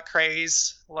cronut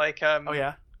craze, like Oh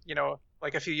yeah.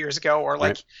 like a few years ago, or like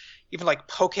Right. even like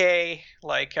poke,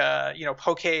 like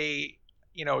poke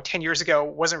 10 years ago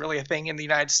wasn't really a thing in the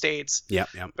United States, Yeah.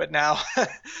 Yeah. but now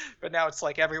it's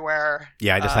like everywhere.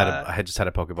 Yeah. I had just had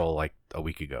a poke bowl like a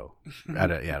week ago at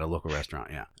a local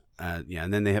restaurant. Yeah. Yeah,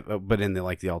 and then they have, but in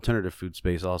the alternative food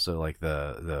space also, like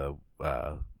the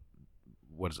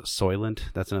what is it,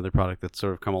 Soylent? That's another product that's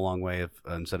sort of come a long way of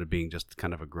instead of being just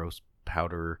kind of a gross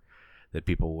powder that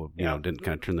people didn't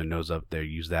kind of turn their nose up. They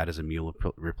use that as a meal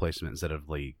replacement instead of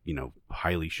like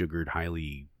highly sugared,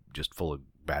 highly just full of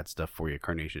bad stuff for you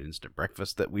Carnation instant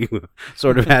breakfast that we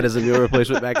sort of had as a meal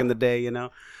replacement back in the day.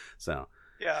 So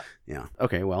Yeah. yeah.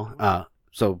 Okay. Well.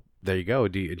 So. There you go.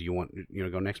 Do you want to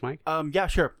go next, Mike? Yeah,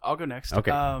 sure. I'll go next.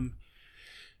 Okay.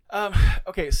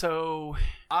 Okay. So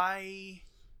I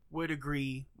would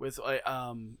agree with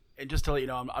and just to let you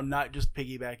know, I'm not just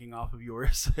piggybacking off of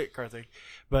yours, Karthik,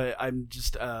 but I'm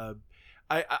just I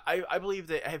believe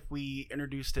that if we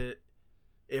introduced it,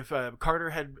 if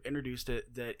Carter had introduced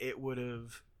it, that it would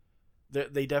have,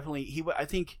 that they definitely I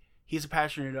think he's a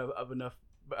passionate of enough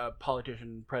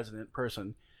politician, president,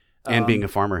 person. And being a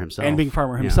farmer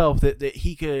himself. That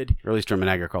he could, Or at least from an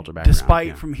agriculture background.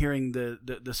 despite from hearing the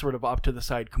sort of off to the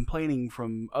side complaining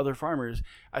from other farmers,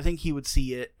 I think he would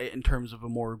see it in terms of a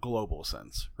more global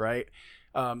sense, right?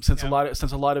 Since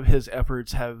a lot of his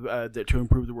efforts have to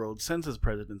improve the world since his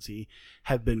presidency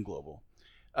have been global.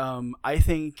 I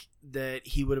think that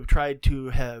he would have tried to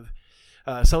have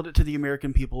sold it to the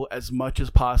American people as much as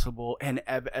possible, and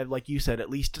like you said, at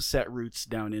least to set roots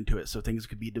down into it, so things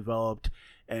could be developed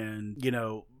and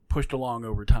pushed along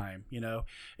over time.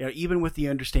 Even with the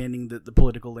understanding that the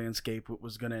political landscape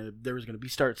there was gonna be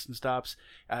starts and stops,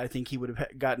 I think he would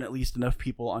have gotten at least enough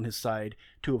people on his side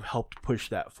to have helped push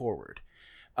that forward.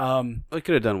 They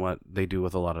could have done what they do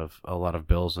with a lot of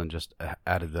bills and just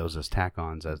added those as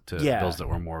tack-ons to bills that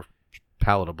were more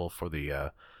palatable for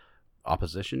the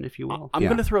opposition, if you will. I'm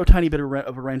going to throw a tiny bit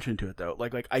of a wrench into it, though.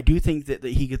 Like I do think that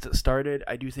he gets it started.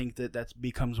 I do think that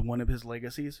becomes one of his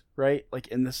legacies, right? Like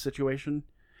in this situation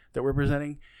that we're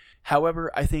presenting.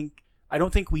 However, I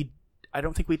don't think we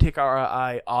take our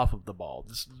eye off of the ball.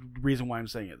 This is the reason why I'm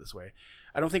saying it this way.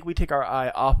 I don't think we take our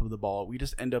eye off of the ball. We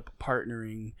just end up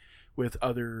partnering with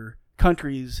other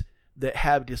countries that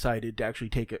have decided to actually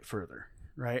take it further,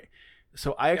 right?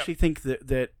 So I actually think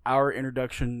that our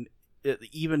introduction,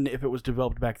 even if it was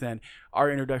developed back then,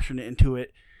 our introduction into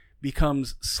it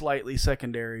becomes slightly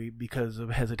secondary because of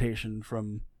hesitation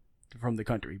from the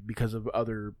country, because of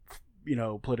other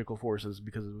political forces,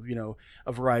 because of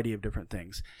a variety of different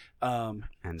things. And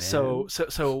then...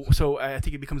 So I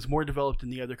think it becomes more developed in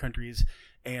the other countries,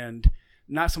 and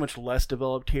not so much less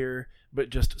developed here, but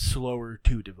just slower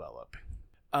to develop.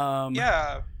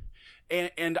 Yeah.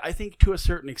 And I think to a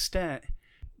certain extent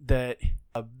that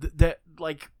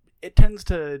like it tends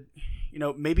to,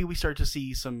 maybe we start to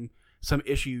see some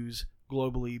issues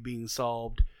globally being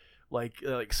solved like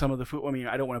some of the food. I mean,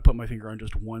 I don't want to put my finger on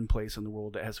just one place in the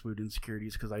world that has food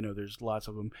insecurities because I know there's lots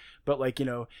of them. But like, you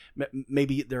know,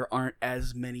 maybe there aren't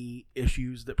as many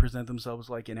issues that present themselves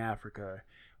like in Africa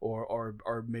or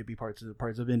maybe parts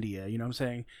of India. You know what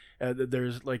I'm saying?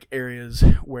 There's like areas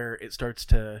where it starts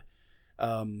to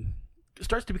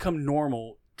become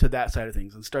normal to that side of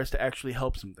things and starts to actually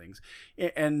help some things.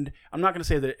 And I'm not going to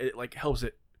say that it like helps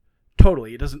it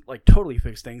totally. It doesn't like totally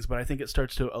fix things, but I think it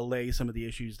starts to allay some of the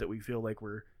issues that we feel like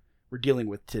we're dealing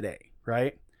with today,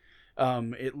 right?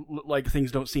 Like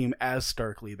things don't seem as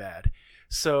starkly bad.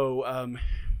 So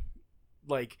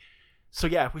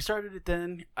yeah, if we started it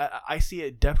then, I see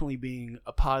it definitely being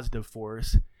a positive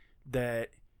force that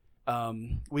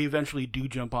we eventually do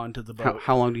jump onto the boat.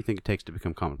 How long do you think it takes to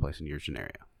become commonplace in your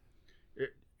scenario?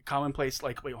 Commonplace,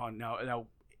 like, wait, hold on. Now,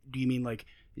 do you mean like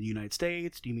in the United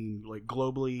States? Do you mean like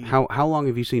globally? How long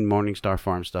have you seen Morningstar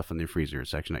Farm stuff in the freezer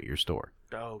section at your store?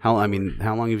 Oh, how long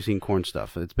have you seen corn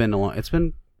stuff? It's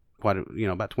been quite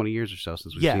about 20 years or so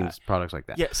since we've seen products like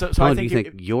that. Yeah. So how long do you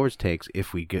think yours takes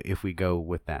if we go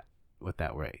with that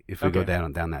way? If we go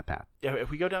down that path? Yeah.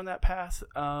 If we go down that path,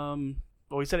 well,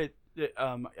 we said it.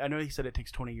 I know he said it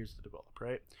takes 20 years to develop,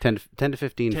 right? 10 to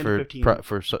 15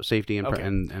 for safety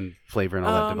and flavor and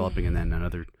all that developing, and then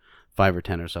another 5 or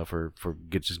 10 or so for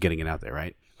just getting it out there,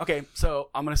 right? Okay, so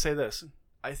I'm gonna say this.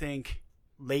 I think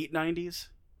late 90s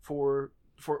for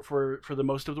the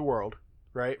most of the world,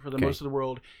 right? For the most of the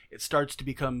world, it starts to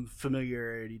become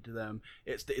familiarity to them.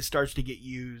 It starts to get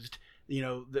used. You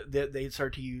know, they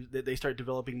start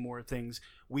developing more things.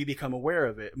 We become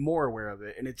more aware of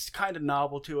it, and it's kind of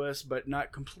novel to us, but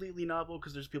not completely novel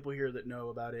because there's people here that know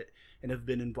about it and have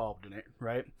been involved in it,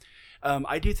 right?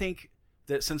 I do think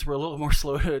that since we're a little more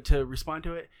slow to respond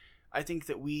to it, I think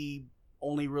that we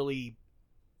only really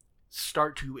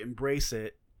start to embrace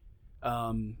it.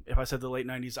 If I said the late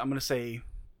 90s, I'm going to say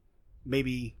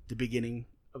maybe the beginning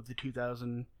of the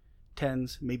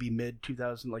 2010s, maybe mid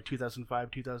 2000, like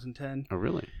 2005, 2010. Oh,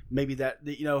 really? Maybe that,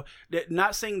 you know,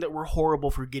 not saying that we're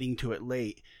horrible for getting to it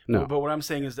late. No. But what I'm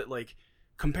saying is that, like,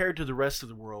 compared to the rest of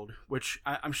the world, which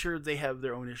I'm sure they have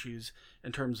their own issues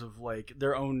in terms of like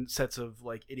their own sets of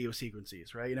like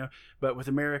idiosyncrasies, right? You know, but with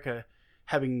America,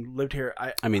 having lived here,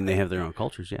 I mean, they have their own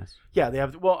cultures, yes. Yeah, they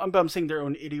have. Well, I'm saying their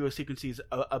own idiosyncrasies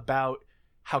about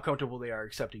how comfortable they are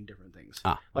accepting different things,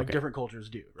 like different cultures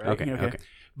do, right? Okay.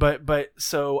 But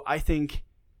so I think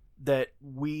that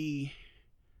we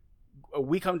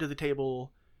come to the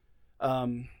table.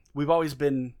 We've always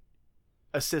been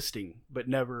assisting, but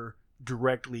never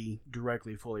directly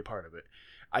fully part of it.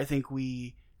 I think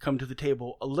we come to the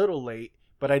table a little late,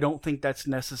 but I don't think that's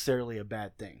necessarily a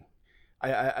bad thing.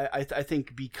 I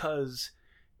think because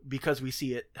we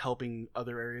see it helping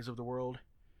other areas of the world,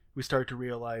 we start to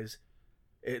realize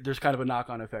there's kind of a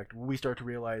knock-on effect. We start to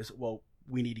realize, well,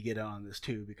 we need to get on this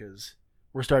too, because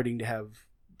we're starting to have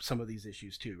some of these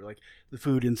issues too, like the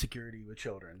food insecurity with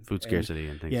children, food scarcity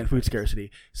and things. Yeah, and food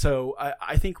scarcity. So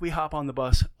I think we hop on the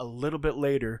bus a little bit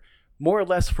later, more or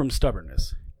less from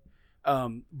stubbornness.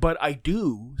 But I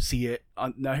do see it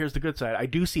now here's the good side. I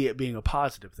do see it being a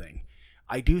positive thing.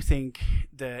 I do think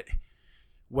that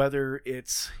whether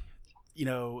it's, you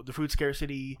know, the food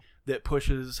scarcity that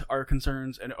pushes our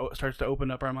concerns and starts to open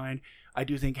up our mind, I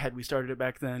do think had we started it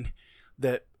back then,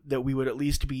 that we would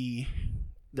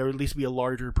there would at least be a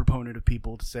larger proponent of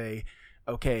people to say,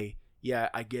 okay, yeah,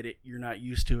 I get it. You're not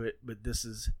used to it, but this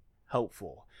is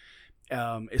helpful.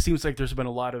 It seems like there's been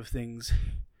a lot of things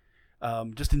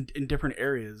just in different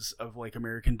areas of like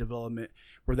American development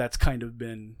where that's kind of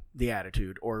been the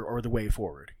attitude or the way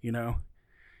forward, you know,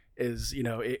 is, you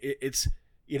know, it's,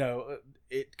 you know,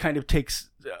 it kind of takes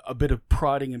a bit of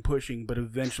prodding and pushing, but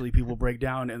eventually people break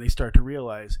down and they start to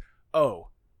realize, oh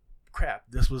crap,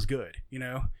 this was good, you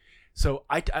know? So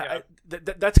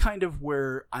that's kind of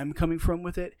where I'm coming from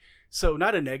with it. So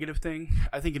not a negative thing.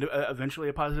 I think eventually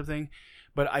a positive thing,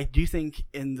 but I do think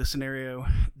in the scenario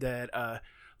that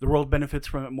the world benefits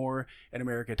from it more and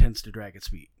America tends to drag its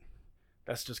feet.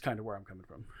 That's just kind of where I'm coming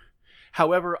from.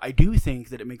 However, I do think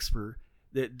that it makes for,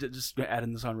 just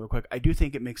adding this on real quick, I do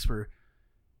think it makes for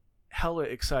hella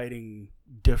exciting,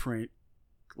 different,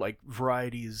 like,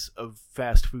 varieties of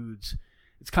fast foods.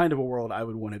 It's kind of a world I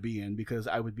would want to be in, because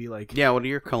I would be like... Yeah, what are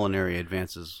your culinary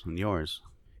advances in yours?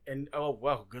 And, oh,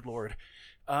 well, good Lord.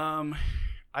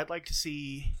 I'd like to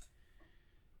see...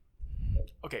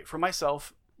 Okay, for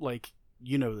myself, like,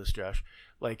 you know this, Josh.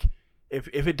 Like, if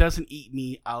it doesn't eat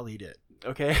me, I'll eat it,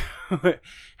 okay?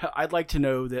 I'd like to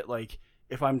know that, like,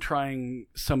 if I'm trying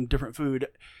some different food,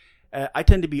 I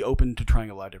tend to be open to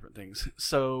trying a lot of different things.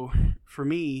 So, for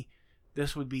me,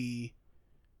 this would be...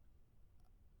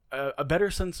 a better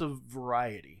sense of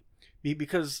variety,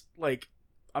 because like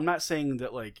I'm not saying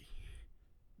that like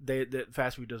that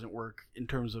fast food doesn't work in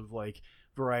terms of like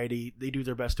variety. They do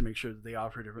their best to make sure that they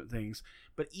offer different things,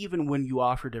 but even when you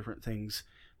offer different things,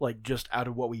 like just out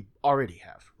of what we already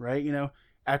have, right? You know,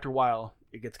 after a while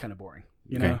it gets kind of boring.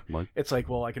 You know, well, it's like,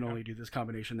 well, I can only do this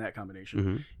combination, that combination.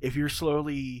 Mm-hmm. If you're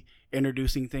slowly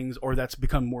introducing things, or that's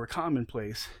become more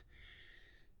commonplace,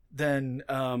 then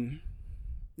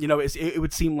you know, it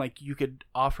would seem like you could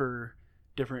offer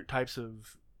different types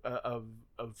of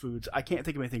foods. I can't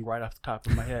think of anything right off the top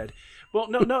of my head. Well,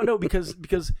 no, because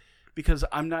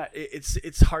I'm not.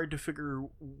 It's hard to figure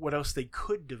what else they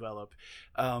could develop.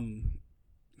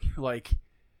 Like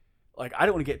I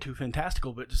don't want to get too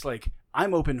fantastical, but just like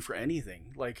I'm open for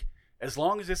anything. Like as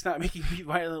long as it's not making me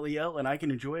violently ill and I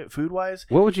can enjoy it food wise.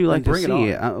 What would you like to bring it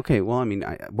see? on. Okay, well, I mean,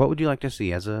 what would you like to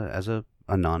see as a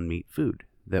non-meat food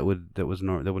that would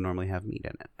normally have meat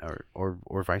in it,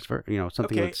 or vice versa? You know,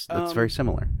 something Okay, that's very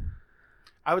similar.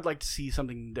 I would like to see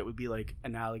something that would be like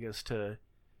analogous to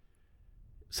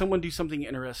someone do something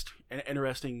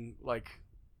interesting like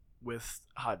with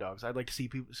hot dogs. I'd like to see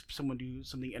someone do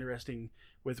something interesting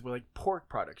with like pork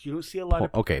products. You don't see a lot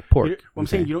of pork. I'm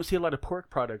saying you don't see a lot of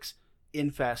pork products in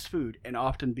fast food, and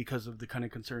often because of the kind of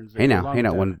concerns. Hey now,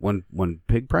 when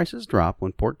pig prices drop,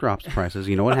 when pork drops prices,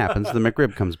 you know what happens? The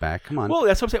McRib comes back. Come on. Well,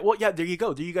 that's what I'm saying. Well, yeah, there you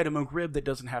go. There you got a McRib that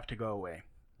doesn't have to go away.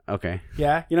 Okay.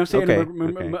 Yeah, you know what I'm saying? Okay,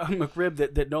 A McRib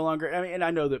that no longer. I mean, and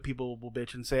I know that people will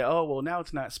bitch and say, "Oh, well, now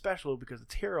it's not special because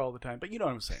it's here all the time." But you know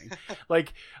what I'm saying?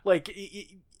 like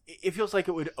it feels like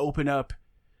it would open up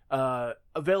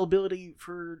availability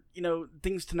for, you know,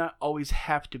 things to not always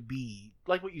have to be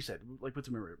like what you said, like with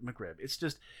the McRib. It's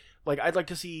just like I'd like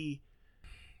to see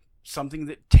something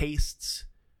that tastes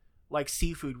like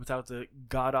seafood without the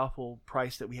god awful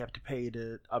price that we have to pay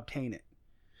to obtain it.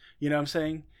 You know what I'm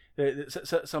saying?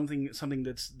 Something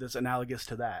that's analogous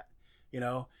to that. You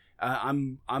know,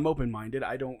 I'm open minded.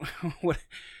 I don't what.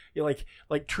 You know,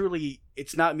 like truly,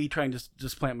 it's not me trying to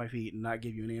just plant my feet and not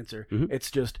give you an answer. Mm-hmm. It's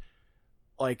just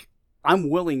like I'm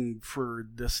willing for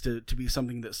this to be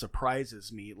something that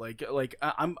surprises me.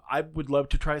 I would love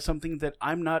to try something that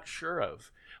I'm not sure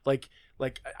of. Like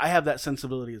I have that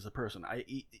sensibility as a person.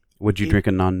 Would you drink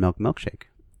a non-milk milkshake?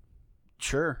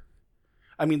 Sure.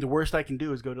 I mean, the worst I can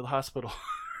do is go to the hospital.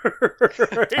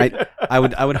 Right? I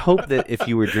would hope that if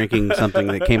you were drinking something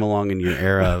that came along in your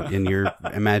era, in your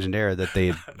imagined era, that they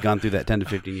had gone through that 10 to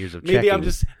 15 years of checking.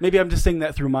 Maybe I'm just saying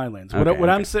that through my lens. Okay,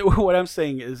 What I'm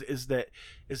saying is that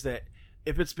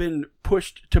if it's been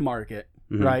pushed to market,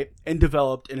 mm-hmm. right, and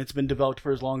developed, and it's been developed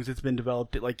for as long as it's been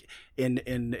developed, like in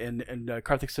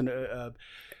Karthik's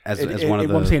as one of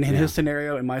the, what I'm saying, in his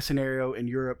scenario, in my scenario, in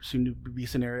Europe, soon to be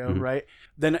scenario, mm-hmm. right?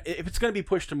 Then if it's going to be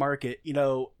pushed to market, you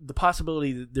know, the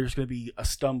possibility that there's going to be a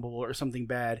stumble or something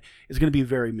bad is going to be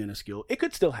very minuscule. It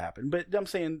could still happen, but I'm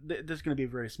saying there's going to be a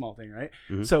very small thing, right?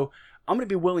 Mm-hmm. So I'm going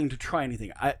to be willing to try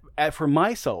anything. For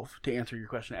myself, to answer your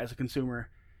question, as a consumer,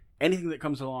 anything that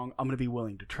comes along, I'm going to be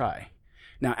willing to try.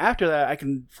 Now, after that, I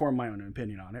can form my own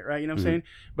opinion on it, right? You know what I'm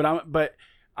mm-hmm. saying? But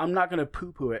I'm not going to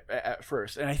poo-poo it at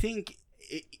first. And I think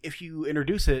if you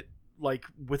introduce it, like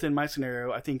within my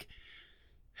scenario, I think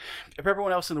if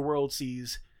everyone else in the world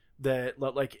sees that,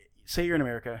 like, say you're in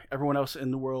America, everyone else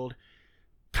in the world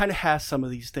kind of has some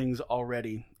of these things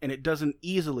already, and it doesn't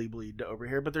easily bleed to over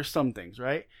here, but there's some things,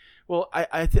 right? Well,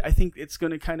 I think it's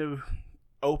going to kind of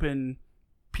open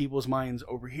people's minds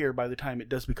over here by the time it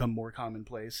does become more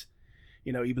commonplace,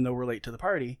 you know, even though we're late to the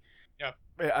party. Yeah.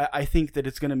 I think that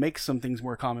it's going to make some things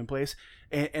more commonplace,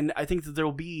 and I think that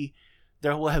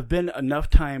there will have been enough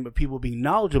time of people being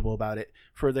knowledgeable about it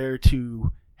for there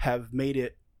to have made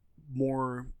it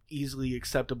more easily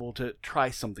acceptable to try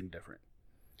something different.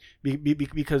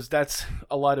 Because that's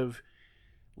a lot of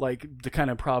like the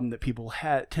kind of problem that people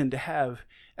tend to have,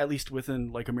 at least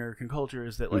within like American culture,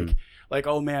 is that like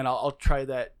oh man, I'll try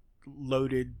that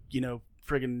loaded, you know,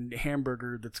 friggin'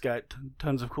 hamburger that's got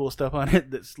tons of cool stuff on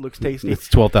it that looks tasty. It's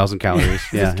 12,000 calories.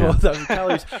 Yeah, 12,000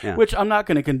 calories, yeah. Which I'm not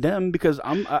going to condemn, because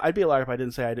I'd be a liar if I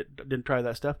didn't say I didn't try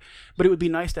that stuff. But it would be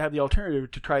nice to have the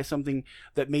alternative to try something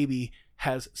that maybe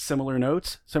has similar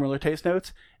taste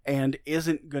notes, and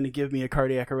isn't going to give me a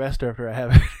cardiac arrest after I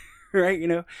have it. Right? You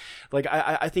know, like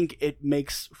I think it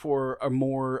makes for a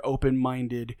more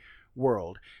open-minded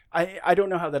world. I don't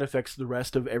know how that affects the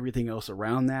rest of everything else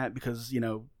around that, because, you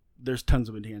know, there's tons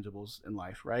of intangibles in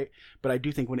life, right? But I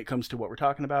do think when it comes to what we're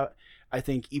talking about, I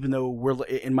think even though we're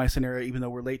in my scenario, even though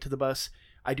we're late to the bus,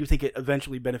 I do think it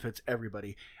eventually benefits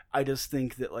everybody. I just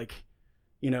think that, like,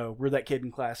 we're that kid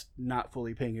in class not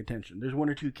fully paying attention. There's one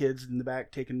or two kids in the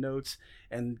back taking notes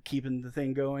and keeping the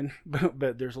thing going,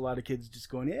 but there's a lot of kids just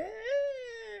going,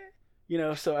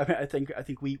 So I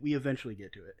think we eventually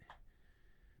get to it.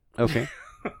 Okay.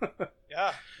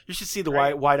 Yeah. You should see the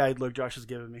wide-eyed look Josh is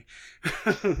giving me.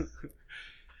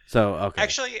 So okay.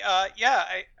 Actually, I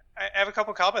have a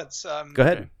couple comments. Go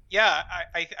ahead. Yeah,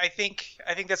 I think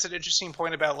that's an interesting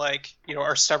point about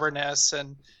our stubbornness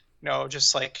and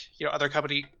just other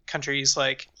countries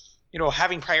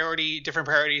having different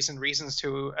priorities and reasons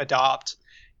to adopt.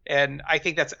 And I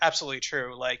think that's absolutely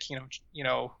true.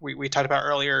 We talked about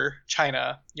earlier,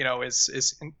 China,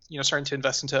 is starting to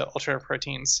invest into alternative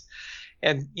proteins,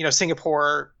 and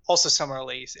Singapore also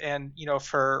similarly, and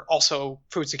for also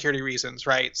food security reasons,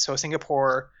 right? So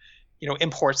Singapore,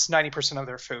 imports 90% of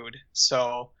their food.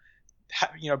 So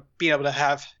being able to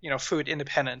have food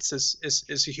independence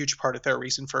is a huge part of their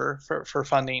reason for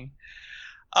funding.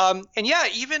 And yeah,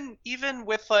 even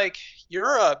with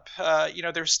Europe,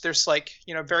 there's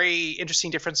very interesting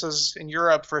differences in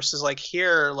Europe versus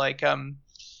here,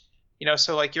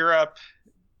 so Europe,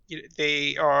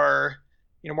 they are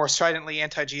more stridently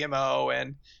anti-GMO,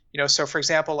 and so for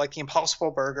example, the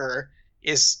Impossible Burger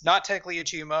is not technically a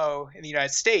GMO in the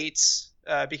United States,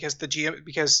 because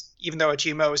even though a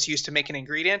GMO is used to make an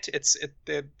ingredient,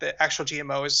 the actual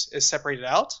GMO is separated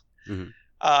out.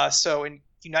 Mm-hmm. So in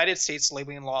United States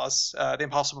labeling laws, the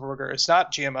Impossible Burger is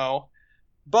not GMO,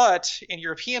 but in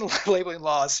European labeling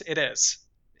laws, it is.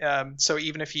 So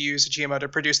even if you use a GMO to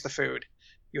produce the food,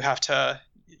 you have to,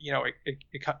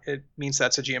 it means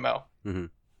that's a GMO. Mm-hmm.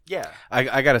 Yeah.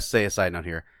 I gotta say a side note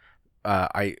here.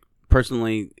 I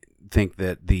personally think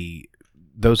that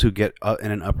those who get in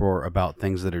an uproar about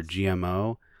things that are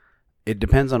GMO, it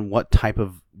depends on what type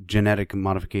of genetic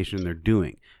modification they're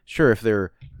doing. Sure, if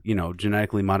they're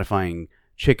genetically modifying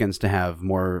chickens to have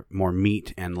more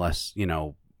meat and less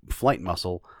flight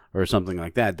muscle or something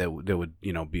like that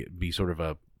would be sort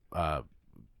of a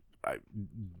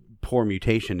poor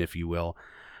mutation, if you will,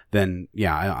 then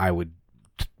yeah, I would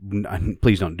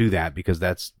please don't do that, because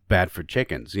that's bad for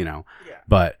chickens, Yeah.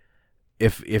 But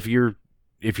if you're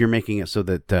making it so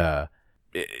that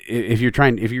if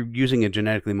you're using a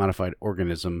genetically modified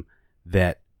organism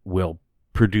that will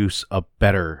produce a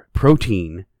better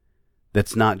protein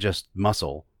that's not just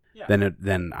muscle,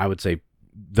 then I would say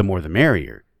the more the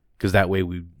merrier, because that way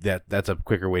that's a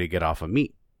quicker way to get off of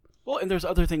meat. Well, and there's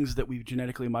other things that we've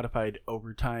genetically modified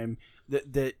over time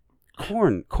that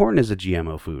corn is a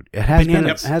GMO food. It has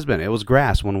Bananas. been. It has been. It was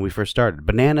grass when we first started.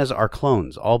 Bananas are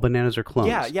clones. All bananas are clones.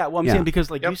 Yeah. Well, I'm saying because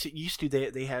used to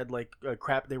they had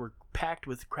crap. They were packed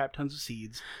with crap tons of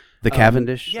seeds. The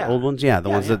Cavendish old ones. Yeah, the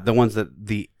ones that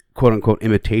the quote unquote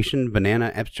imitation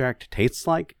banana extract tastes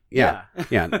like. Yeah.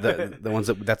 The ones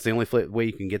that's the only way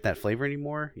you can get that flavor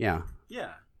anymore. Yeah.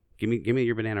 Yeah. Give me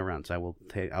your banana rounds. I will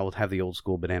have the old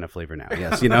school banana flavor now.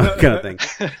 Yes, kind of thing.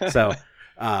 So.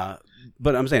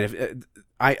 But I'm saying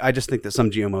I just think that some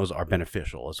GMOs are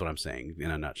beneficial. Is what I'm saying in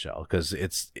a nutshell, because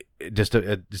it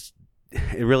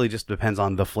really just depends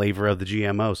on the flavor of the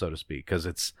GMO, so to speak.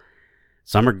 Because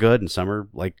some are good and some are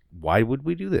like, why would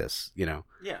we do this? Yeah.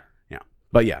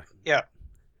 But yeah.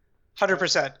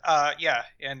 100%. Yeah.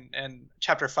 And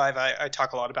chapter 5, I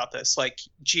talk a lot about this. Saying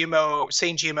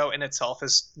GMO in itself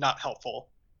is not helpful.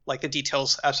 The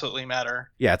details absolutely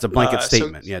matter. Yeah, it's a blanket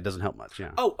statement. It doesn't help much.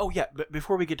 Yeah. Oh yeah. But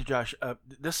before we get to Josh,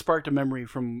 this sparked a memory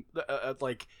from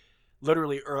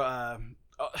literally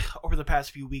over the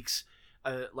past few weeks.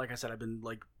 Like I said, I've been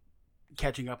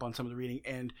catching up on some of the reading,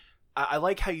 and I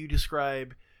like how you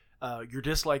describe your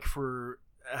dislike for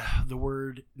the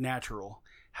word natural.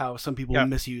 How some people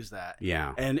misuse that.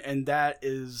 Yeah. And that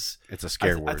is, it's a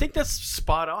scare word. I think that's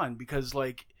spot on, because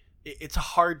it's a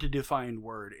hard to define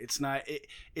word. It's not.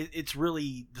 It's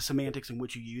really the semantics in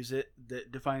which you use it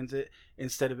that defines it,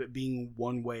 instead of it being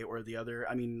one way or the other.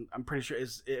 I mean, I'm pretty sure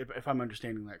if I'm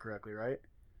understanding that correctly, right?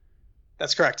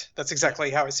 That's correct. That's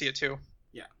exactly how I see it too.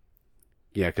 Yeah.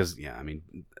 Yeah, because I mean,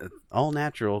 all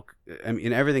natural. I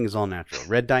mean, everything is all natural.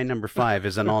 Red dye number 5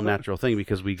 is an all natural thing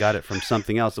because we got it from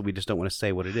something else that we just don't want to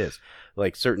say what it is.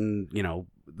 Like certain,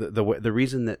 the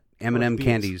reason that M&M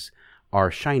candies are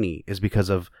shiny is because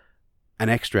of an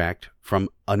extract from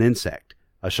an insect,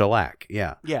 a shellac.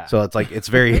 Yeah. So it's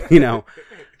very,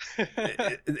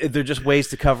 they're just ways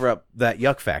to cover up that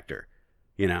yuck factor,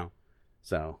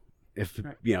 So if,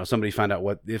 somebody found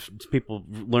out if people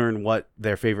learn what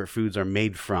their favorite foods are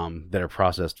made from that are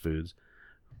processed foods,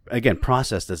 again,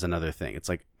 processed is another thing. It's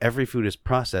like every food is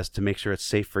processed to make sure it's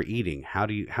safe for eating.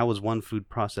 How is one food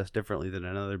processed differently than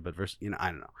another? But versus,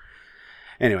 I don't know.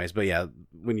 Anyways, but yeah,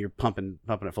 when you're pumping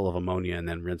it full of ammonia and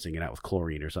then rinsing it out with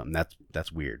chlorine or something,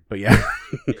 that's weird. But yeah.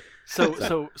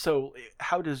 So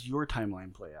how does your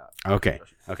timeline play out? Okay.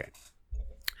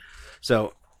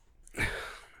 So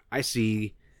I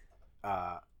see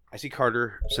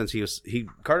Carter, since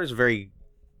Carter's a very,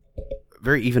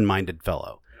 very even-minded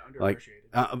fellow. Like,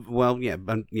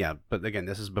 but again,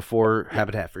 this is before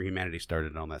Habitat for Humanity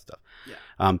started and all that stuff.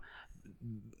 Yeah.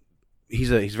 He's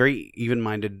a very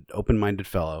even-minded, open-minded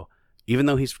fellow. Even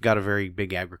though he's got a very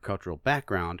big agricultural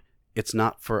background, it's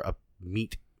not for a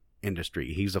meat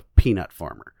industry. He's a peanut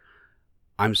farmer.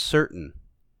 I'm certain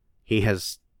he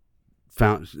has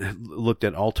looked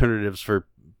at alternatives for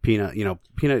peanut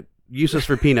uses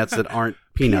for peanuts that aren't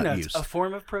peanut use. A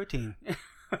form of protein.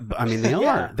 I mean, they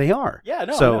are. They are. Yeah,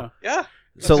 no. So Yeah.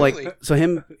 so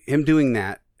absolutely. him doing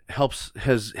that helps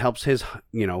his his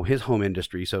home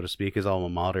industry, so to speak, his alma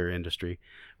mater industry,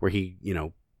 where he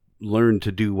learned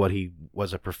to do what he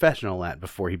was a professional at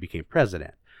before he became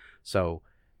president. So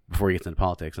before he gets into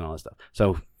politics and all that stuff.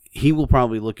 So he will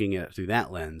probably looking at it through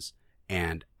that lens.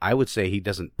 And I would say he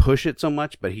doesn't push it so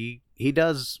much, but he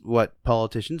does what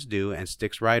politicians do and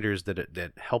sticks riders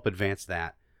that help advance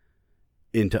that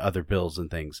into other bills and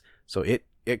things. So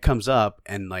it comes up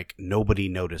and like nobody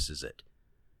notices it.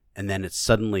 And then it's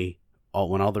suddenly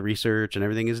when all the research and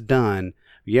everything is done,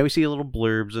 we see little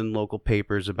blurbs in local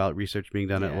papers about research being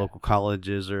done at local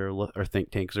colleges or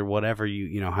think tanks or whatever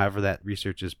however that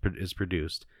research is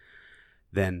produced.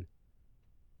 Then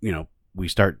we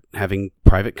start having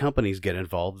private companies get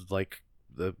involved, like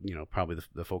probably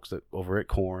the folks that over at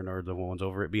Corn or the ones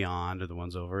over at Beyond or the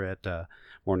ones over at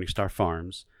Morningstar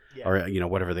Farms or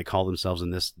whatever they call themselves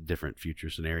in this different future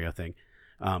scenario thing,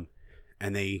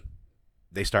 and they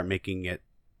start making it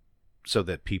so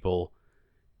that people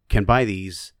can buy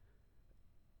these.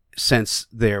 Since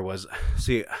there was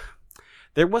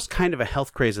kind of a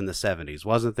health craze in the 70s,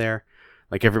 wasn't there?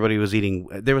 Like everybody was eating.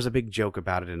 There was a big joke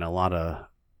about it in a lot of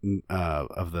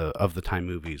the time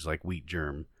movies, like wheat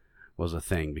germ was a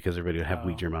thing because everybody would have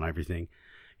wheat germ on everything.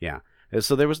 Yeah.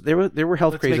 So there were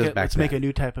health crazes back then. Let's make a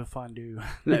new type of fondue.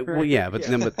 Well, yeah, but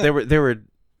there were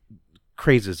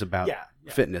crazes about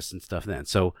fitness and stuff then.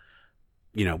 So,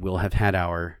 we'll have had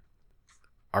our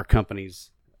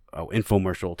companies,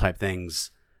 infomercial type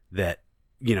things that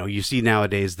you see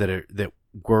nowadays that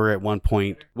were at one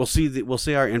point. We'll see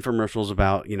our infomercials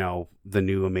about the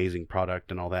new amazing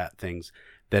product and all that things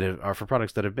that are for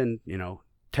products that have been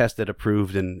tested,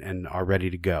 approved, and are ready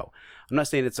to go. I'm not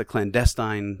saying it's a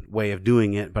clandestine way of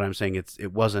doing it, but I'm saying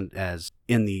it wasn't as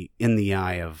in the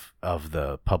eye of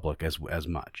the public as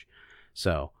much.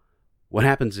 So what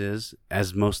happens is,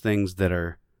 as most things that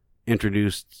are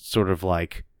introduced sort of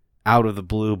like out of the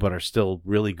blue but are still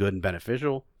really good and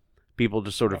beneficial, people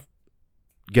just sort of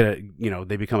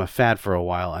they become a fad for a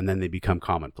while and then they become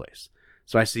commonplace.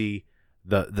 So I see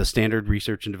the standard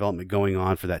research and development going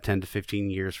on for that 10 to 15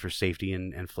 years for safety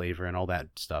and flavor and all that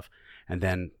stuff. And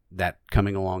then that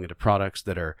coming along into products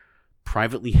that are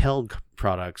privately held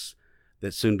products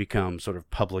that soon become sort of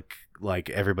public, like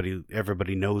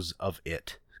everybody knows of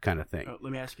it kind of thing.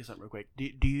 Let me ask you something real quick.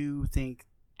 Do you think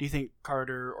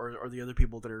Carter or the other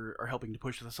people that are helping to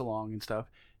push this along and stuff,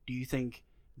 do you think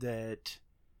that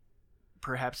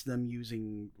perhaps them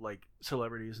using like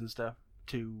celebrities and stuff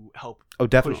to help? Oh,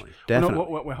 definitely, push? definitely.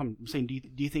 Well, no, I'm saying, do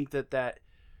you think that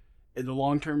in the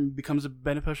long term becomes a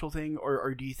beneficial thing,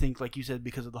 or do you think, like you said,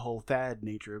 because of the whole fad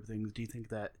nature of things, do you think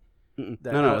that?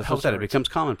 No, as I said, it becomes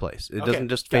commonplace. It doesn't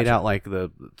just fade out like the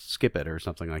skip it or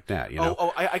something like that. I'm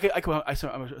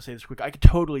going to say this quick. I could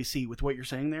totally see with what you're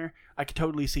saying there. I could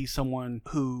totally see someone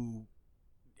who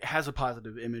has a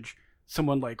positive image.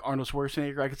 Someone like Arnold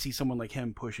Schwarzenegger, I could see someone like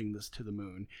him pushing this to the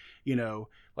moon,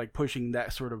 like pushing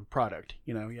that sort of product,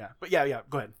 yeah. But yeah,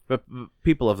 go ahead. But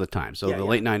people of the time. So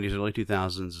late 90s, early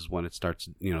 2000s is when it starts,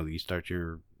 you start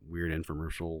your weird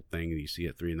infomercial thing and you see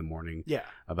at 3 a.m.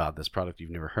 about this product you've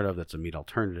never heard of that's a meat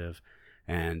alternative.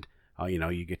 And,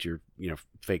 you get your,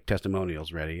 fake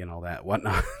testimonials ready and all that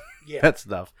whatnot, that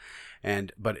stuff.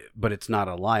 And, but it's not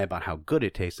a lie about how good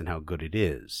it tastes and how good it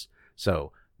is.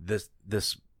 So this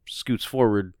scoots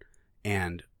forward,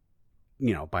 and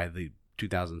by the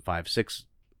 2005-6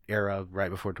 era, right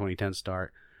before 2010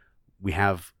 start, we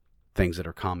have things that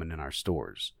are common in our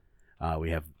stores.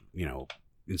 We have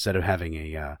instead of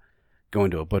having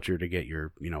going to a butcher to get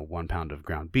your 1 pound of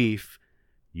ground beef,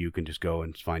 you can just go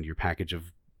and find your package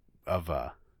of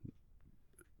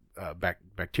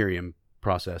bacterium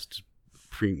processed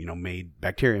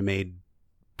bacteria made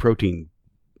protein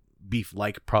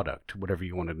beef-like product, whatever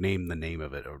you want to name the name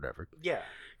of it or whatever. Yeah.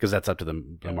 Because that's up to the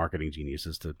marketing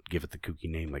geniuses to give it the kooky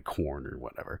name like corn or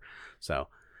whatever. So,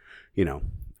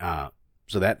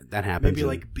 so that happens. Maybe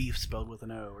like beef spelled with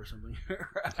an O or something.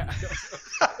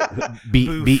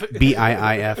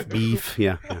 BIIF, beef.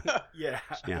 Yeah. Yeah.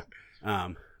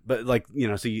 But like,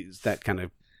 so that kind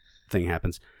of thing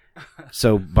happens.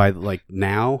 So by like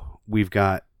now we've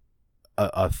got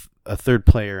a third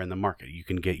player in the market. You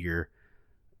can get your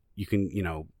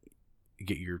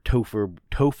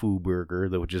tofu burger,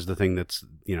 which is the thing that's,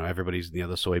 everybody's,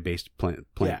 the soy-based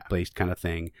plant-based kind of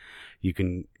thing. You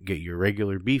can get your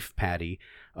regular beef patty,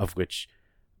 of which,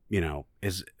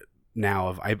 is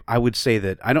now I would say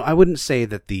that I wouldn't say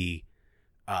that the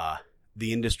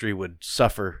industry would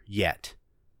suffer yet.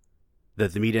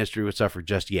 That the meat industry would suffer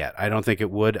just yet. I don't think it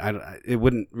would. It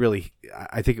wouldn't really.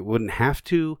 I think it wouldn't have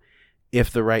to, if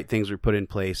the right things were put in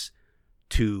place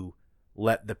to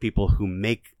let the people who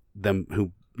make them,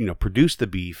 who produce the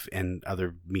beef and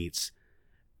other meats,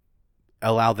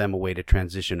 allow them a way to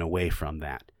transition away from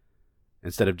that,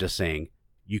 instead of just saying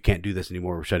you can't do this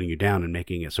anymore, we're shutting you down, and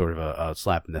making it sort of a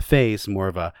slap in the face, more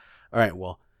of a, all right,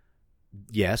 well,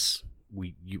 yes,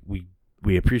 we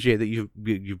appreciate that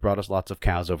you've brought us lots of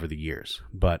cows over the years,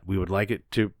 but we would like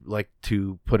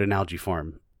to put an algae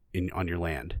farm on your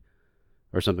land,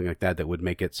 or something like that would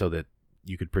make it so that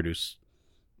you could produce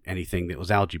anything that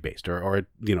was algae based, or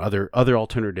other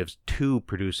alternatives to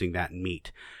producing that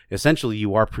meat. Essentially,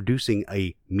 you are producing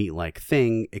a meat like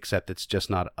thing, except it's just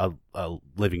not a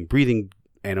living, breathing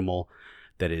animal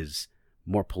that is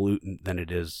more pollutant than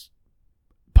it is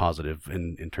positive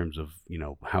in terms of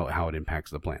how it impacts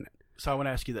the planet. So I want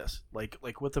to ask you this, like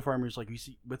with the farmers, like you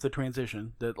see with the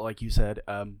transition that, like you said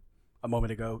a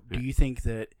moment ago, do you think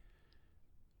that,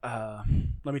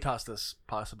 let me toss this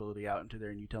possibility out into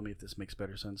there and you tell me if this makes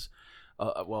better sense.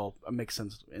 Well, it makes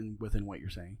sense within what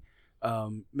you're saying.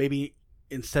 Maybe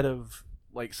instead of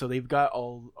so they've got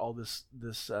all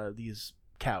these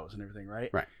cows and everything, right?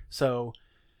 Right. So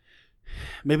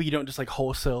maybe you don't just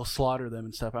wholesale slaughter them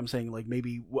and stuff. I'm saying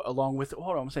maybe along with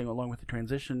the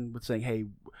transition, with saying, hey,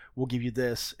 we'll give you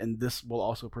this, and this will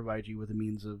also provide you with a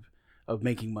means of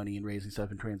making money and raising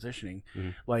stuff and transitioning.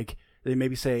 Mm-hmm. They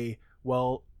maybe say,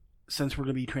 well, since we're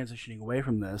going to be transitioning away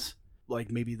from this,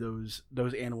 maybe those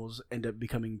animals end up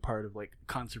becoming part of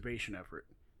conservation effort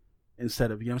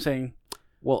instead of, you know what I'm saying?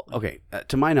 Well, okay.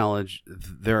 To my knowledge,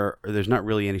 there's not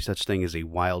really any such thing as a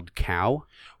wild cow.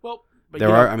 Well, but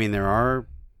there are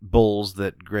bulls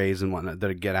that graze and whatnot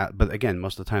that get out, but again,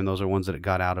 most of the time those are ones that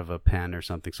got out of a pen or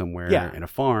something somewhere in a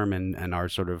farm and are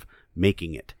sort of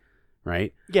making it,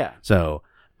 right? Yeah. So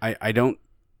I don't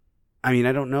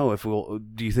know if do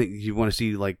you think you want to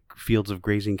see fields of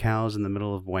grazing cows in the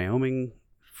middle of Wyoming,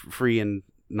 free and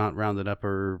not rounded up,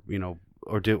 or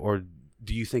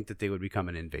do you think that they would become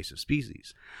an invasive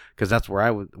species? Because that's what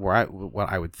I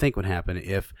would think would happen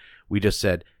if we just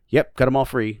said, yep, cut them all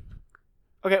free.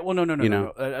 Okay, well,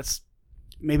 no. That's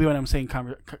maybe when I'm saying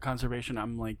conservation,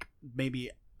 I'm maybe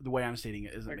the way I'm stating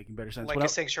it isn't making better sense. A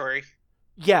sanctuary.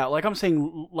 Yeah, I'm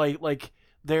saying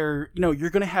they're you're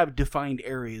going to have defined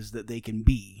areas that they can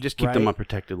be. Just keep them on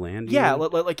protected land. Yeah,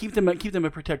 keep them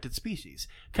a protected species.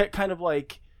 Kind of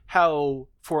like how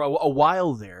for a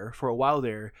while there,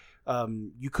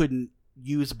 you couldn't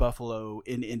use buffalo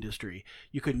in industry.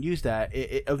 You couldn't use that.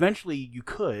 Eventually you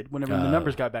could, whenever the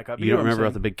numbers got back up. You don't remember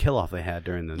about the big kill-off they had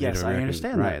during the Yes, Native I American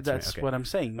understand riots, that. That's right? Okay. what I'm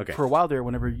saying. Okay. For a while there,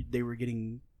 whenever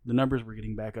the numbers were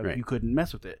getting back up, Right. you couldn't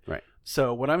mess with it. Right.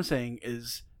 So what I'm saying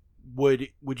is, would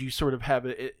you sort of have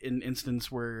an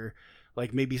instance where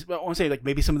maybe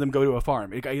some of them go to a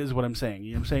farm? Is what I'm saying.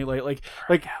 You know what I'm saying?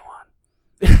 Like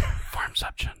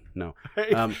Farmception. No.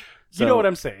 You know what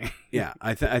I'm saying? Yeah,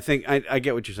 I think I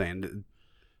get what you're saying,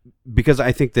 because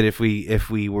I think that if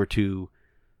we were to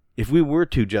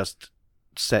just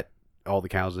set all the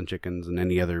cows and chickens and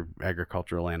any other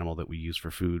agricultural animal that we use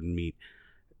for food and meat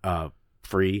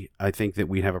free, I think that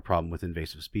we'd have a problem with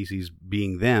invasive species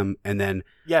being them, and then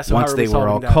so once they were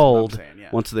all culled,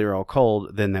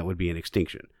 then that would be an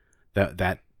extinction. I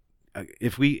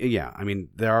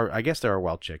guess there are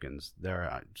wild chickens. There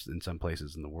are in some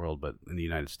places in the world, but in the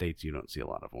United States, you don't see a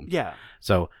lot of them. Yeah.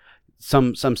 So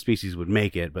some species would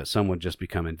make it, but some would just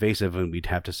become invasive, and we'd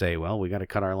have to say, well, we got to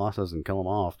cut our losses and kill them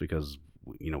off because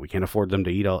we can't afford them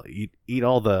to eat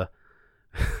all the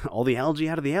all the algae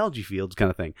out of the algae fields,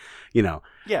 kind of thing. Yeah.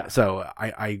 So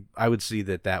I would see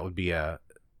that would be a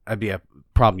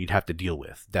problem you'd have to deal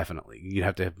with. Definitely, you'd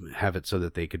have to have it so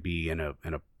that they could be in a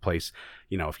place.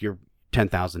 If you're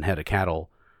 10,000 head of cattle,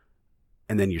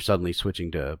 and then you're suddenly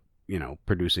switching to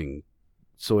producing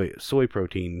soy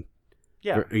protein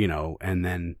Yeah. You know, and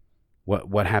then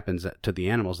what happens to the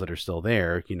animals that are still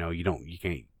there? You know, you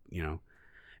can't, you know.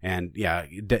 And yeah,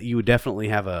 you would definitely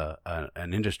have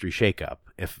an industry shakeup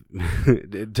if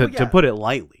to put it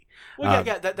lightly. Well,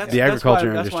 that's the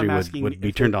agriculture that's why industry would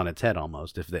be turned on its head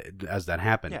almost as that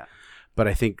happened. Yeah. But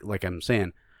I think, like I'm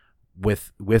saying,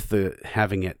 with the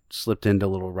having it slipped into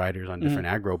little riders on different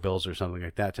agro bills or something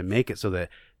like that to make it so that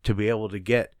to be able to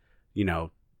get, you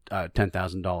know,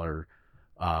 $10,000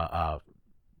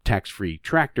 tax-free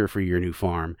tractor for your new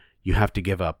farm, you have to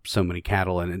give up so many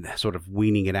cattle, and sort of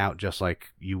weaning it out just like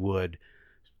you would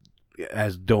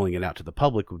as doling it out to the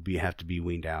public would have to be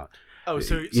weaned out. Oh,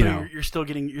 so you're still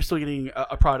getting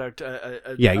a product.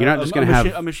 You're not just going to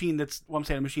have a machine that's. Well, I'm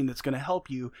saying a machine that's going to help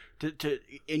you to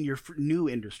in your new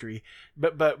industry.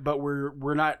 But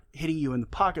we're not hitting you in the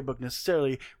pocketbook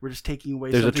necessarily. We're just taking away.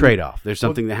 There's a trade off. There's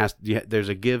something that has. There's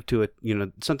a give to it. You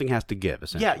know, something has to give.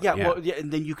 Essentially. Yeah. Well,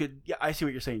 and then you could. Yeah, I see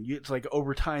what you're saying. It's like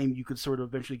over time you could sort of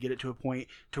eventually get it to a point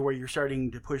to where you're starting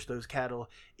to push those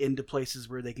cattle into places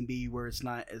where they can be where it's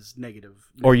not as negative.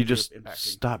 Or you just impacting.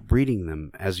 Stop breeding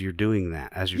them as you're doing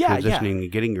that. As you're transitioning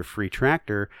and getting your free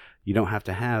tractor, you don't have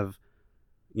to have,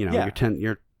 you know,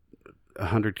 your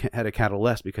 100 head of cattle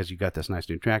less because you got this nice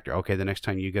new tractor. Okay, the next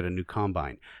time you get a new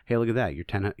combine, hey, look at that, you're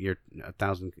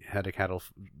 1,000 head of cattle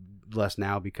less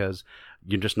now because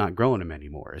you're just not growing them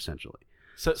anymore, essentially.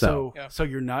 So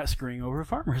you're not screwing over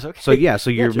farmers, okay? So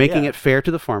you're making it fair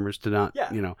to the farmers to not,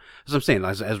 you know, as I'm saying,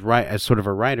 as sort of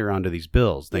a rider onto these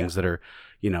bills, things that are,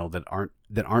 you know, that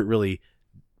aren't really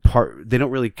they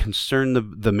don't really concern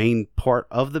the main part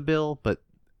of the bill, but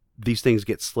these things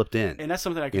get slipped in. And that's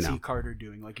something I can see Carter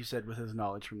doing, like you said, with his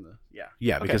knowledge from the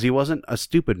because he wasn't a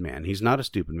stupid man. He's not a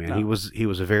stupid man. No. He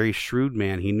was a very shrewd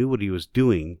man. He knew what he was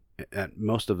doing at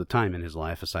most of the time in his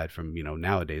life, aside from, you know,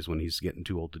 nowadays when he's getting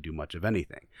too old to do much of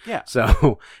anything. Yeah.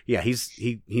 So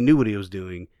he knew what he was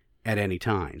doing at any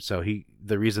time. So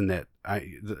the reason that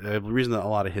a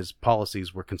lot of his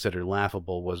policies were considered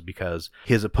laughable was because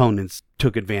his opponents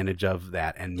took advantage of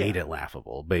that and made it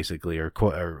laughable, basically, or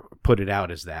put it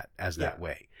out as that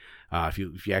way. If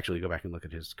you actually go back and look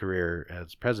at his career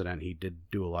as president, he did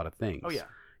do a lot of things. Oh yeah.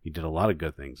 He did a lot of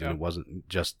good things, and it wasn't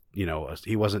just, you know,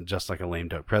 he wasn't just like a lame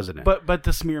duck president. But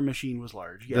the smear machine was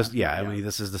large. Yeah. I mean,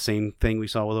 this is the same thing we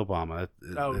saw with Obama.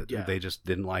 They just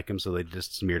didn't like him, so they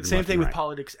just smeared him. Same thing with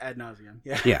politics ad nauseum.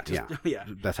 Yeah.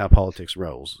 That's how politics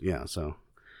rolls. Yeah. So,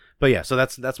 so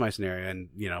that's my scenario, and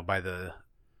you know, by the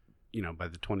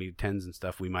 2010s and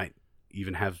stuff, we might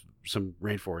even have some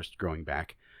rainforest growing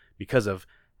back because of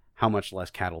how much less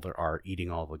cattle there are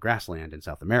eating all the grassland in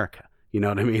South America. You know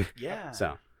what I mean? Yeah.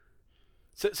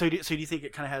 So do you think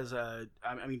it kind of has I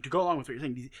mean, to go along with what you're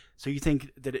saying, so you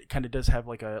think that it kind of does have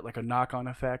like a knock-on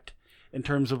effect in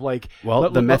terms of like, well,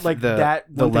 the level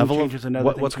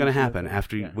of what's going to happen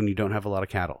when you don't have a lot of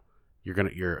cattle,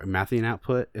 your methane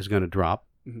output is going to drop.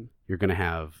 Mm-hmm. You're going to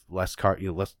have less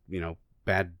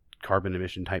bad carbon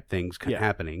emission type things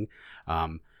happening.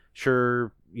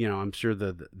 Sure, you know, I'm sure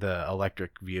the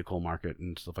electric vehicle market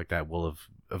and stuff like that will have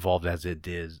evolved as it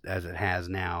has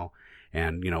now,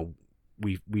 and you know,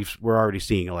 we're already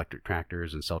seeing electric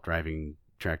tractors and self-driving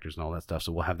tractors and all that stuff.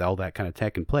 So we'll have all that kind of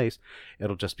tech in place.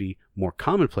 It'll just be more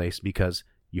commonplace because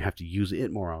you have to use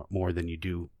it more than you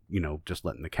do, you know, just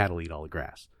letting the cattle eat all the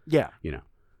grass. Yeah, you know.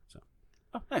 So.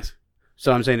 Oh, nice.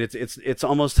 So I'm saying it's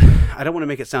almost. I don't want to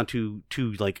make it sound too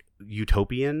like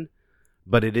utopian,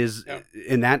 but it is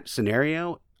in that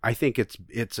scenario. I think it's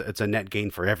a net gain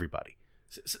for everybody.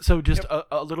 So just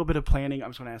a little bit of planning.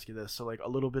 I'm just going to ask you this. So like a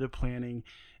little bit of planning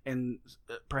and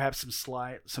perhaps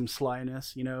some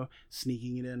slyness, you know,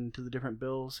 sneaking it into the different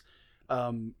bills,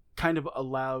 kind of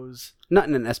allows, not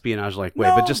in an espionage like way,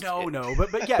 but just I know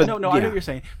what you're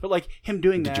saying. But like him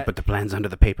doing that. Did you put the plans under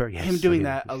the paper? Yes. Him doing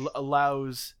that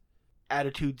allows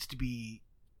attitudes to be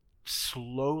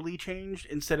slowly changed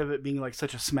instead of it being like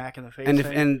such a smack in the face.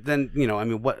 And then, you know, I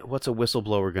mean, what's a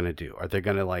whistleblower going to do? Are they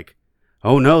going to like,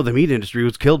 oh no, the meat industry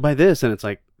was killed by this, and it's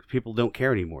like people don't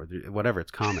care anymore. Whatever, it's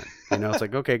common. You know, it's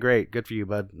like, okay, great, good for you,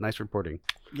 bud. Nice reporting.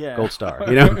 Yeah, gold star.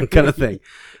 You know, kind of thing.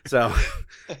 So,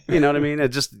 you know what I mean?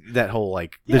 It's just that whole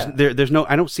like, there's no,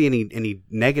 I don't see any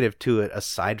negative to it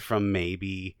aside from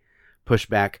maybe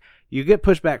pushback. You get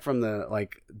pushback from the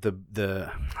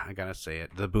I gotta say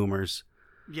it, the boomers.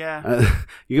 Yeah.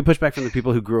 You get pushback from the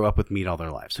people who grew up with meat all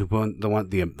their lives, who want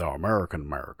the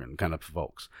American kind of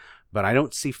folks. But I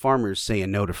don't see farmers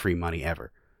saying no to free money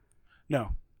ever.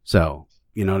 No. So,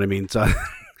 you know what I mean? So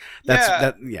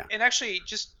that's. And actually,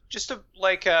 just a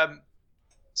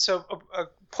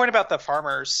point about the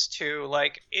farmers too.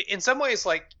 Like in some ways,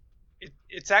 like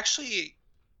it's actually,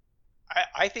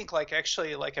 I think like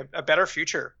actually like a better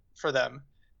future for them.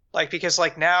 Like, because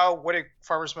like now, what do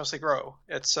farmers mostly grow?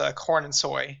 It's corn and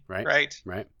soy, right?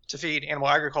 To feed animal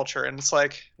agriculture, and it's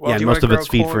like, well, do you most want to of grow it's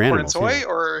feed for corn and animals, soy,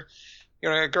 or you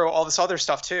want to grow all this other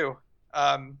stuff too?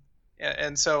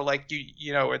 And so like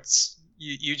you know, it's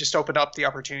you just open up the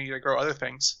opportunity to grow other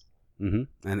things.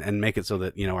 Mm-hmm. And make it so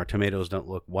that our tomatoes don't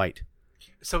look white.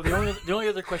 So the only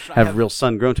other question I have real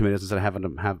sun-grown tomatoes instead of having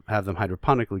them have them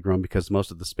hydroponically grown, because most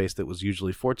of the space that was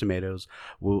usually for tomatoes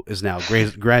is now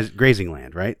grazing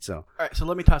land, right? So all right, so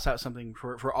let me toss out something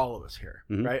for all of us here,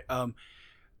 Mhm.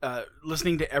 right?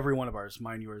 Listening to every one of ours,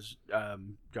 mine, yours,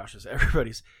 Josh's,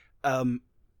 everybody's.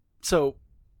 So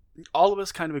all of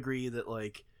us kind of agree that,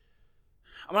 like,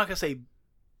 I'm not gonna say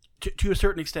to a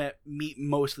certain extent, meat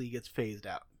mostly gets phased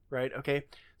out, right? Okay.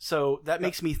 So that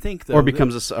makes me think, though, or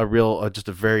becomes a real, just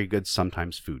a very good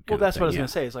sometimes food. Well, that's what I was going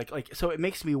to say. Is like, so it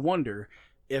makes me wonder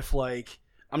if, like,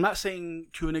 I'm not saying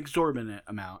to an exorbitant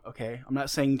amount, okay? I'm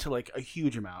not saying to like a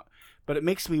huge amount, but it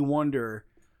makes me wonder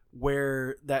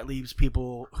where that leaves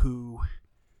people who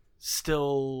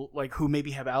still, like, who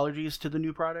maybe have allergies to the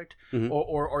new product, Mhm.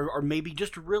 or maybe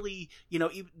just really,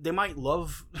 they might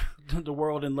love the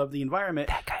world and love the environment.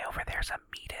 That guy over there's a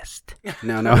meatist.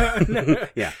 No.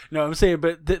 Yeah. No, I'm saying,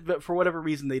 but for whatever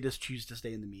reason, they just choose to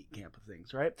stay in the meat camp of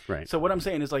things, right? Right. So what I'm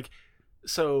saying is, like,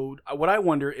 so what I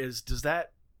wonder is, does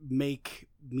that make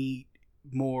meat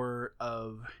more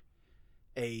of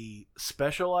a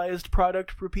specialized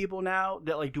product for people now?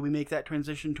 That, like, do we make that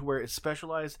transition to where it's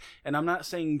specialized? And I'm not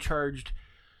saying charged,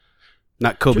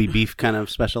 not Kobe beef kind of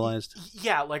specialized.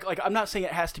 yeah, like I'm not saying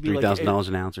it has to be like $3,000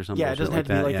 an ounce or something. Yeah, it doesn't have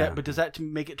to be like yeah. that. But does that to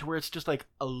make it to where it's just like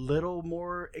a little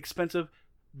more expensive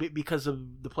because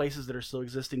of the places that are still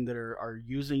existing that are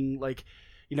using, like,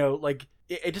 like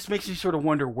it just makes you sort of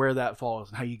wonder where that falls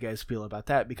and how you guys feel about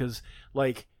that, because,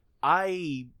 like,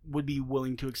 I would be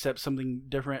willing to accept something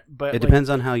different, but it depends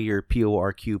on how your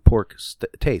PORQ pork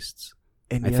tastes.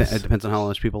 And it depends on how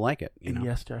much people like it.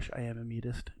 Yes, Josh, I am a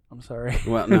meatist. I'm sorry.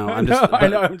 Well, no, I'm just. I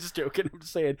know. I'm just joking. I'm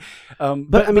just saying.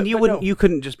 But I mean, no. You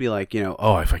couldn't just be like,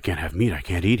 oh, if I can't have meat, I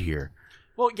can't eat here.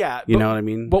 Well, yeah. You know what I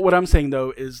mean? But what I'm saying,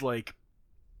 though, is, like,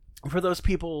 for those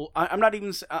people, I'm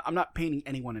not painting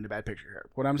anyone in a bad picture here.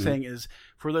 What I'm saying is,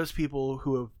 for those people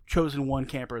who have chosen one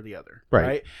camp or the other,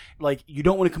 right? Like, you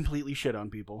don't want to completely shit on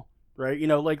people, right?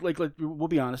 Like we'll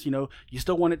be honest, you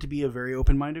still want it to be a very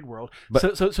open-minded world.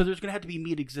 But, so there's going to have to be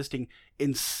meat existing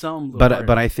in some. But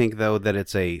I think, though, that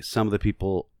it's some of the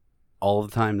people all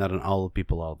the time, not an all the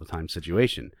people all the time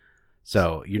situation.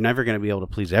 So you're never going to be able to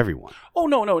please everyone. Oh,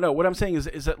 no. What I'm saying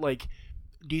is that, like,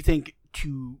 do you think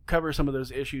to cover some of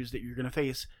those issues that you're going to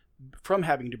face from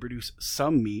having to produce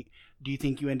some meat, do you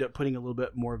think you end up putting a little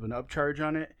bit more of an upcharge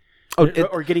on it? Or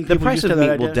getting the people price used of to that meat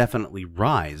idea? will definitely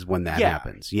rise when that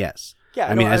happens. Yes. Yeah.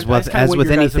 I mean, as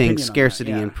with anything,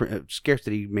 scarcity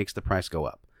scarcity makes the price go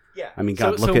up. Yeah. I mean,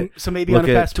 God, look maybe on a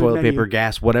fast at food toilet menu, paper,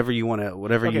 gas, whatever you want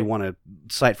to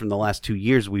cite from the last 2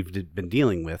 years we've been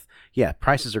dealing with. Yeah,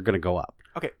 prices are going to go up.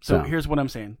 Okay, so here's what I'm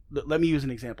saying. Let me use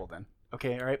an example then.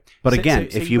 Okay, all right. But again,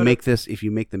 if you make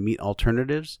the meat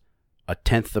alternatives a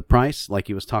tenth the price, like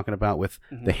he was talking about with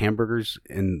the hamburgers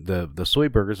and the soy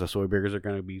burgers are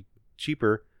going to be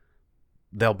cheaper.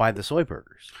 They'll buy the soy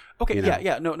burgers. Okay,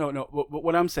 yeah. No.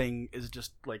 What I'm saying is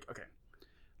just like, okay.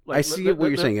 Like, I see what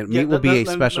you're saying. Meat will be a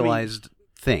specialized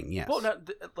thing, yes. Well,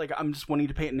 like, I'm just wanting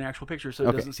to paint an actual picture so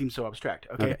it doesn't seem so abstract.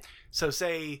 Okay? So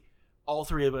say all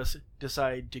three of us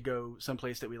decide to go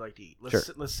someplace that we like to eat.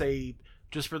 Let's say,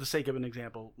 just for the sake of an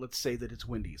example, let's say that it's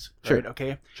Wendy's. Right?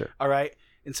 Okay? Sure. All right?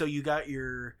 And so you got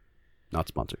your... Not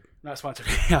sponsored. Not sponsored.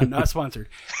 Yeah, not sponsored.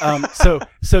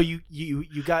 So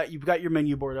you've got your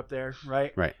menu board up there,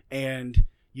 right? Right. And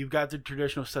you've got the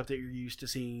traditional stuff that you're used to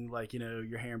seeing, like,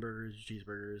 your hamburgers,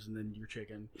 cheeseburgers, and then your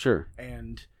chicken. Sure.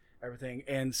 And everything.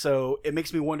 And so it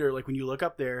makes me wonder, like, when you look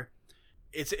up there,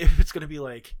 if it's going to be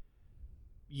like,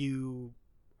 you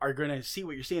are going to see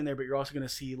what you're seeing there, but you're also going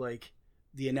to see, like,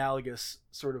 the analogous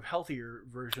sort of healthier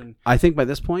version. I think by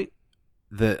this point,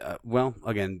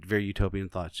 again, very utopian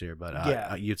thoughts here,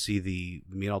 but you'd see the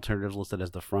meat alternatives listed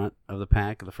as the front of the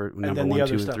pack, the first number 1,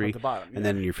 2, and 3, at the bottom, and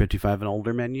then your 55 and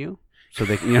older menu, so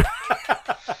they can,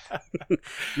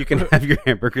 you can have your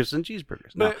hamburgers and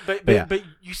cheeseburgers. But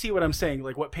you see what I'm saying?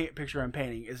 Like, what picture I'm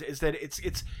painting is that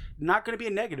it's not going to be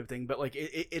a negative thing, but, like,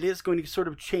 it is going to sort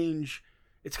of change.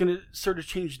 It's going to sort of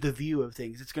change the view of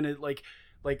things. It's going to like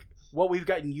what we've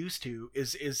gotten used to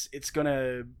is it's going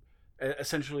to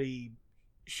essentially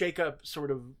shake up sort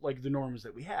of like the norms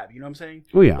that we have. You know what I'm saying?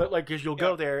 Oh yeah. But, like, because you'll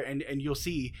go there and you'll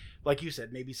see, like you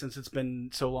said, maybe since it's been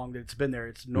so long that it's been there,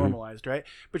 it's normalized, right?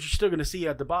 But you're still going to see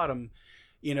at the bottom,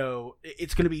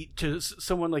 it's going to be to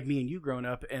someone like me and you growing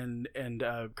up, and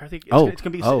Karthik, it's going to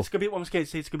be it's going to be almost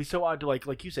it's going to be so odd to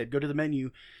like you said, go to the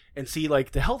menu and see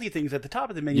like the healthy things at the top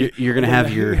of the menu. You're going to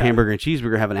have your hamburger and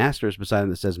cheeseburger have an asterisk beside it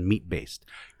that says meat based.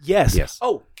 Yes.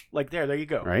 Oh, like there you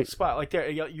go. Right. Spot like there.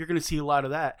 You're going to see a lot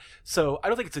of that. So I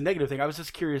don't think it's a negative thing. I was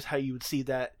just curious how you would see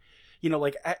that.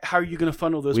 Like how are you going to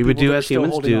funnle those? We would do as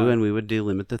humans do, on? and we would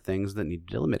delimit the things that need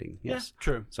delimiting. Yes. Yeah,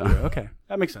 true. So okay,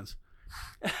 that makes sense.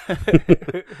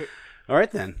 All right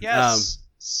then. Yes.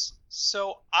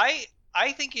 So I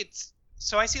think it's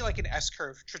I see like an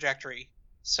S-curve trajectory.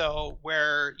 So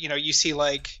where you see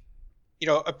like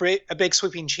a big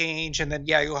sweeping change, and then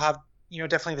you'll have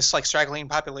definitely this like straggling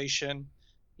population,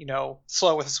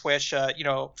 slow with a switch.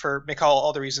 For Mikhail,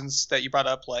 all the reasons that you brought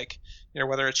up, like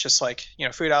whether it's just like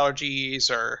food allergies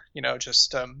or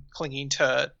just clinging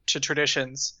to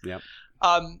traditions. Yep.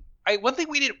 One thing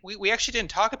we actually didn't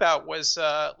talk about was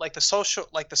like the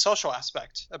social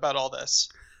aspect about all this,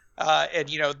 and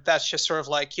that's just sort of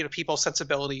like people's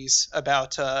sensibilities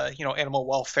about animal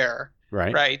welfare,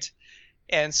 right?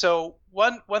 And so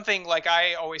one thing like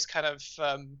I always kind of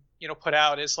put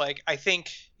out is like I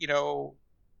think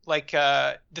like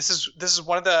this is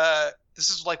one of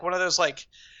those like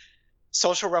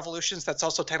social revolutions that's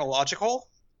also technological,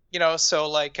 so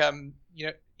like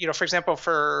for example,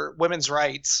 for women's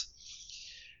rights.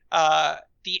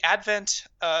 The advent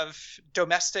of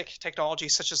domestic technology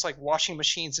such as like washing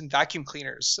machines and vacuum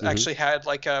cleaners actually had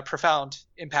like a profound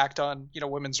impact on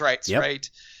women's rights, right?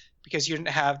 Because you didn't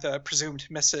have the presumed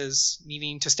misses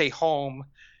needing to stay home,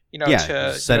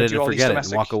 to set it do and all forget these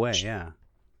it and walk away,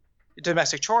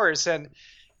 domestic chores. And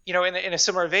in a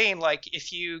similar vein, like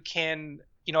if you can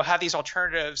have these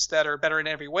alternatives that are better in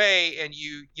every way, and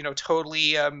you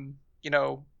totally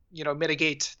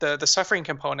mitigate the suffering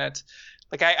component.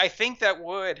 Like I think that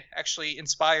would actually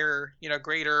inspire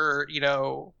greater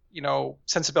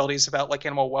sensibilities about like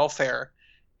animal welfare,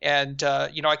 and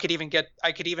I could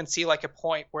even see like a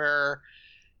point where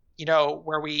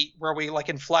where we like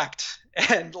inflect,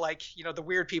 and like the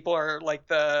weird people are like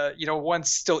the ones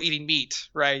still eating meat,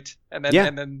 right? And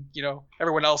then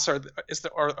everyone else are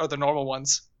the normal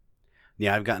ones.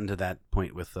 Yeah, I've gotten to that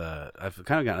point with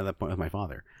my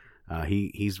father.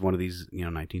 He's one of these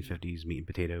 1950s meat and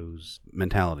potatoes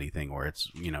mentality thing where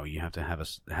it's you have to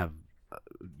have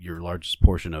your largest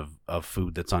portion of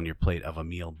food that's on your plate of a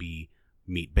meal be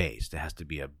meat based. It has to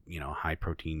be a high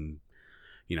protein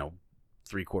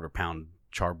 3/4 pound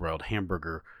charbroiled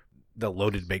hamburger, the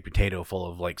loaded baked potato full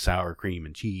of like sour cream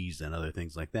and cheese and other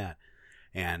things like that.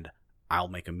 And I'll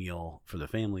make a meal for the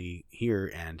family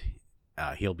here, and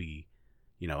he'll be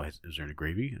is there any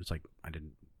gravy? It's like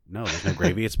no, there's no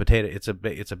gravy. It's potato. It's a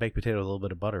baked potato with a little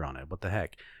bit of butter on it. What the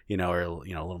heck, or a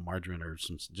little margarine or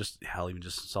some even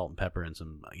just salt and pepper and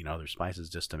some other spices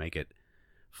just to make it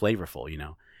flavorful,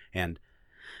 and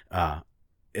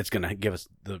it's gonna give us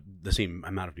the same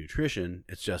amount of nutrition.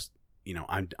 It's just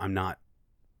I'm not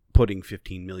putting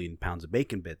 15 million pounds of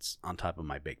bacon bits on top of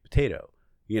my baked potato.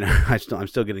 I'm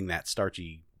still getting that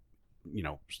starchy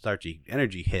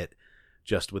energy hit,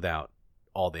 just without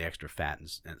all the extra fat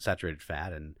and saturated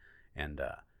fat and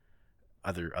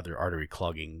other artery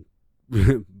clogging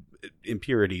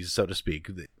impurities, so to speak.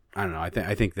 I don't know.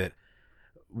 I think that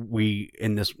we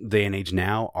in this day and age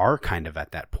now are kind of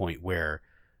at that point where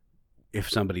if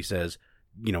somebody says,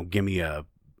 give me a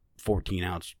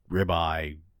 14-ounce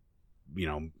ribeye,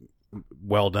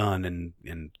 well done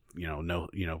and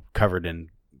no covered in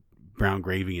brown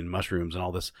gravy and mushrooms and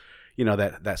all this,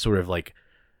 that sort of like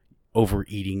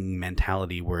overeating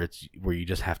mentality where you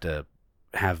just have to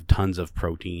have tons of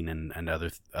protein and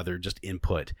other just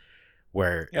input,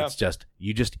 where it's just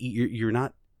you just eat. You're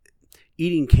not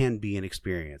eating can be an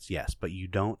experience, yes, but you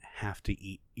don't have to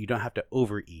eat. You don't have to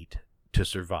overeat to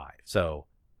survive. So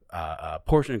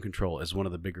portion control is one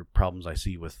of the bigger problems I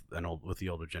see with the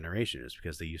older generation, is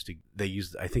because they use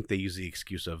the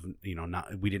excuse of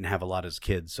we didn't have a lot as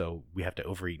kids, so we have to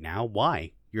overeat now.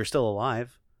 Why? You're still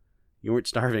alive. You weren't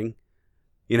starving.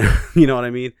 You know what I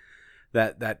mean?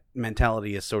 That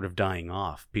mentality is sort of dying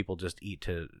off. People just eat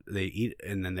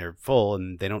and then they're full,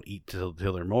 and they don't eat till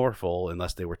they're more full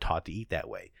unless they were taught to eat that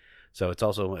way. So it's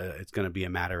also it's going to be a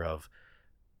matter of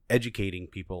educating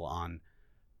people on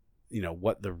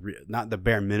what not the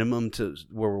bare minimum to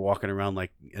where we're walking around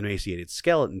like emaciated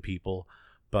skeleton people,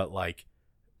 but like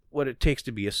what it takes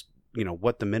to be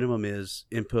what the minimum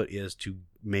input is to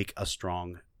make a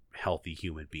strong, healthy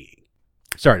human being.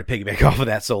 Sorry to piggyback off of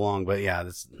that so long, but yeah,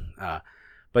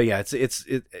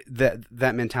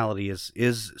 that mentality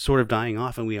is sort of dying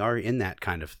off, and we are in that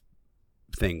kind of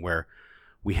thing where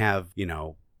we have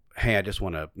hey, I just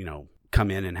want to, come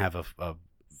in and have a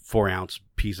 4-ounce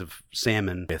piece of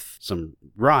salmon with some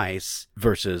rice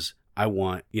versus I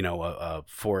want, a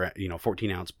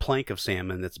 14-ounce plank of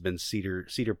salmon that's been cedar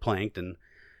planked and,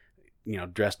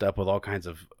 dressed up with all kinds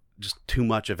of just too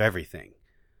much of everything.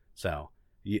 So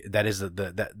that is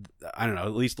that I don't know,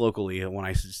 at least locally, when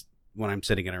I'm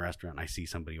sitting in a restaurant, I see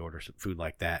somebody order some food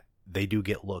like that, they do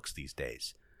get looks these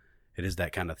days. It is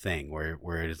that kind of thing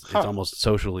where it's almost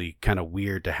socially kind of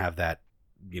weird to have that,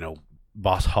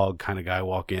 boss hog kind of guy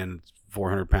walk in,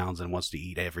 400 pounds, and wants to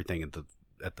eat everything at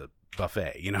the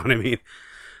buffet. You know what I mean?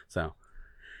 So,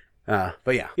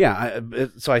 but yeah.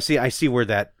 So I see where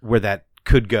that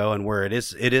could go and where it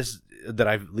is that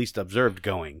I've at least observed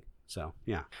going. So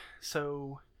yeah.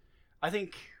 So, I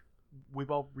think we've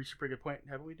all reached a pretty good point,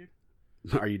 haven't we, dude?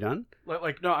 Are you done?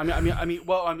 Like no, I mean.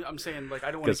 Well, I'm saying like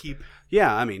I don't want to keep.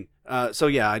 Yeah, I mean. So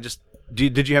yeah, I just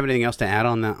did you have anything else to add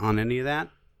on any of that?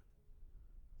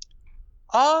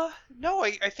 No,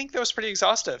 I think that was pretty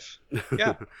exhaustive.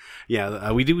 Yeah.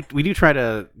 Yeah, we do try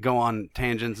to go on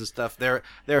tangents and stuff. There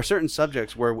are certain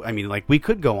subjects where, I mean, like, we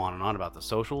could go on and on about the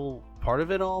social part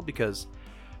of it all because,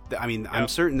 I mean, I'm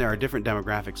certain there are different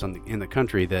demographics in the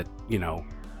country that,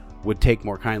 would take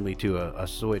more kindly to a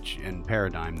switch in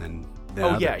paradigm than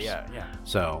others. Yeah.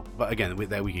 So, but again,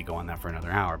 we could go on that for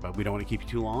another hour, but we don't want to keep you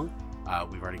too long.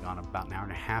 We've already gone about an hour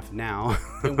and a half now.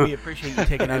 And we appreciate you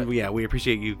taking it. And we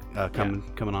appreciate you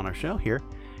coming on our show here.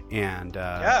 And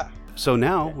so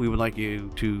now we would like you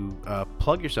to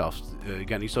plug yourself. You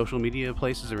got any social media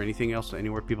places or anything else,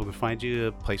 anywhere people can find you,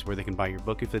 a place where they can buy your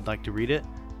book if they'd like to read it?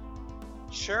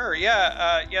 Sure,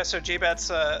 yeah. So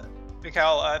JBats,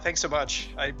 Mikhail, thanks so much.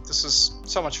 This was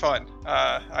so much fun.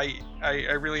 I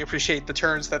really appreciate the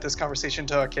turns that this conversation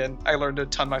took, and I learned a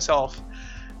ton myself.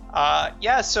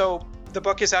 So the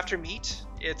book is After Meat.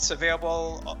 It's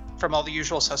available from all the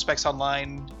usual suspects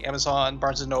online, Amazon,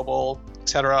 Barnes & Noble,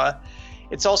 etc.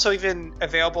 It's also even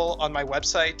available on my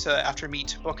website,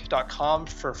 aftermeatbook.com,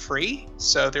 for free.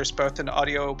 So there's both an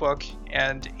audiobook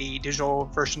and a digital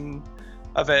version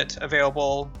of it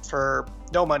available for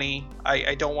no money.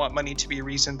 I don't want money to be a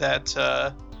reason that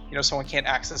someone can't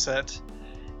access it.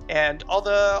 And all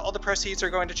the proceeds are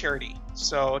going to charity.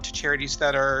 So to charities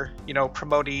that are,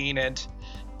 promoting and,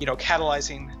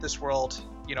 catalyzing this world,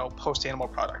 post-animal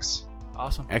products.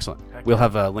 Awesome. Excellent. We'll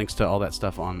have links to all that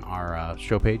stuff on our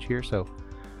show page here. So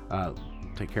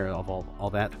take care of all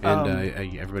that. And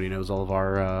everybody knows all of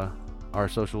our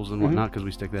socials and whatnot because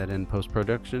we stick that in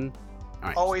post-production. All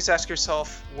right. Always ask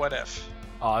yourself, what if?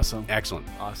 Awesome. Excellent.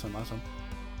 Awesome.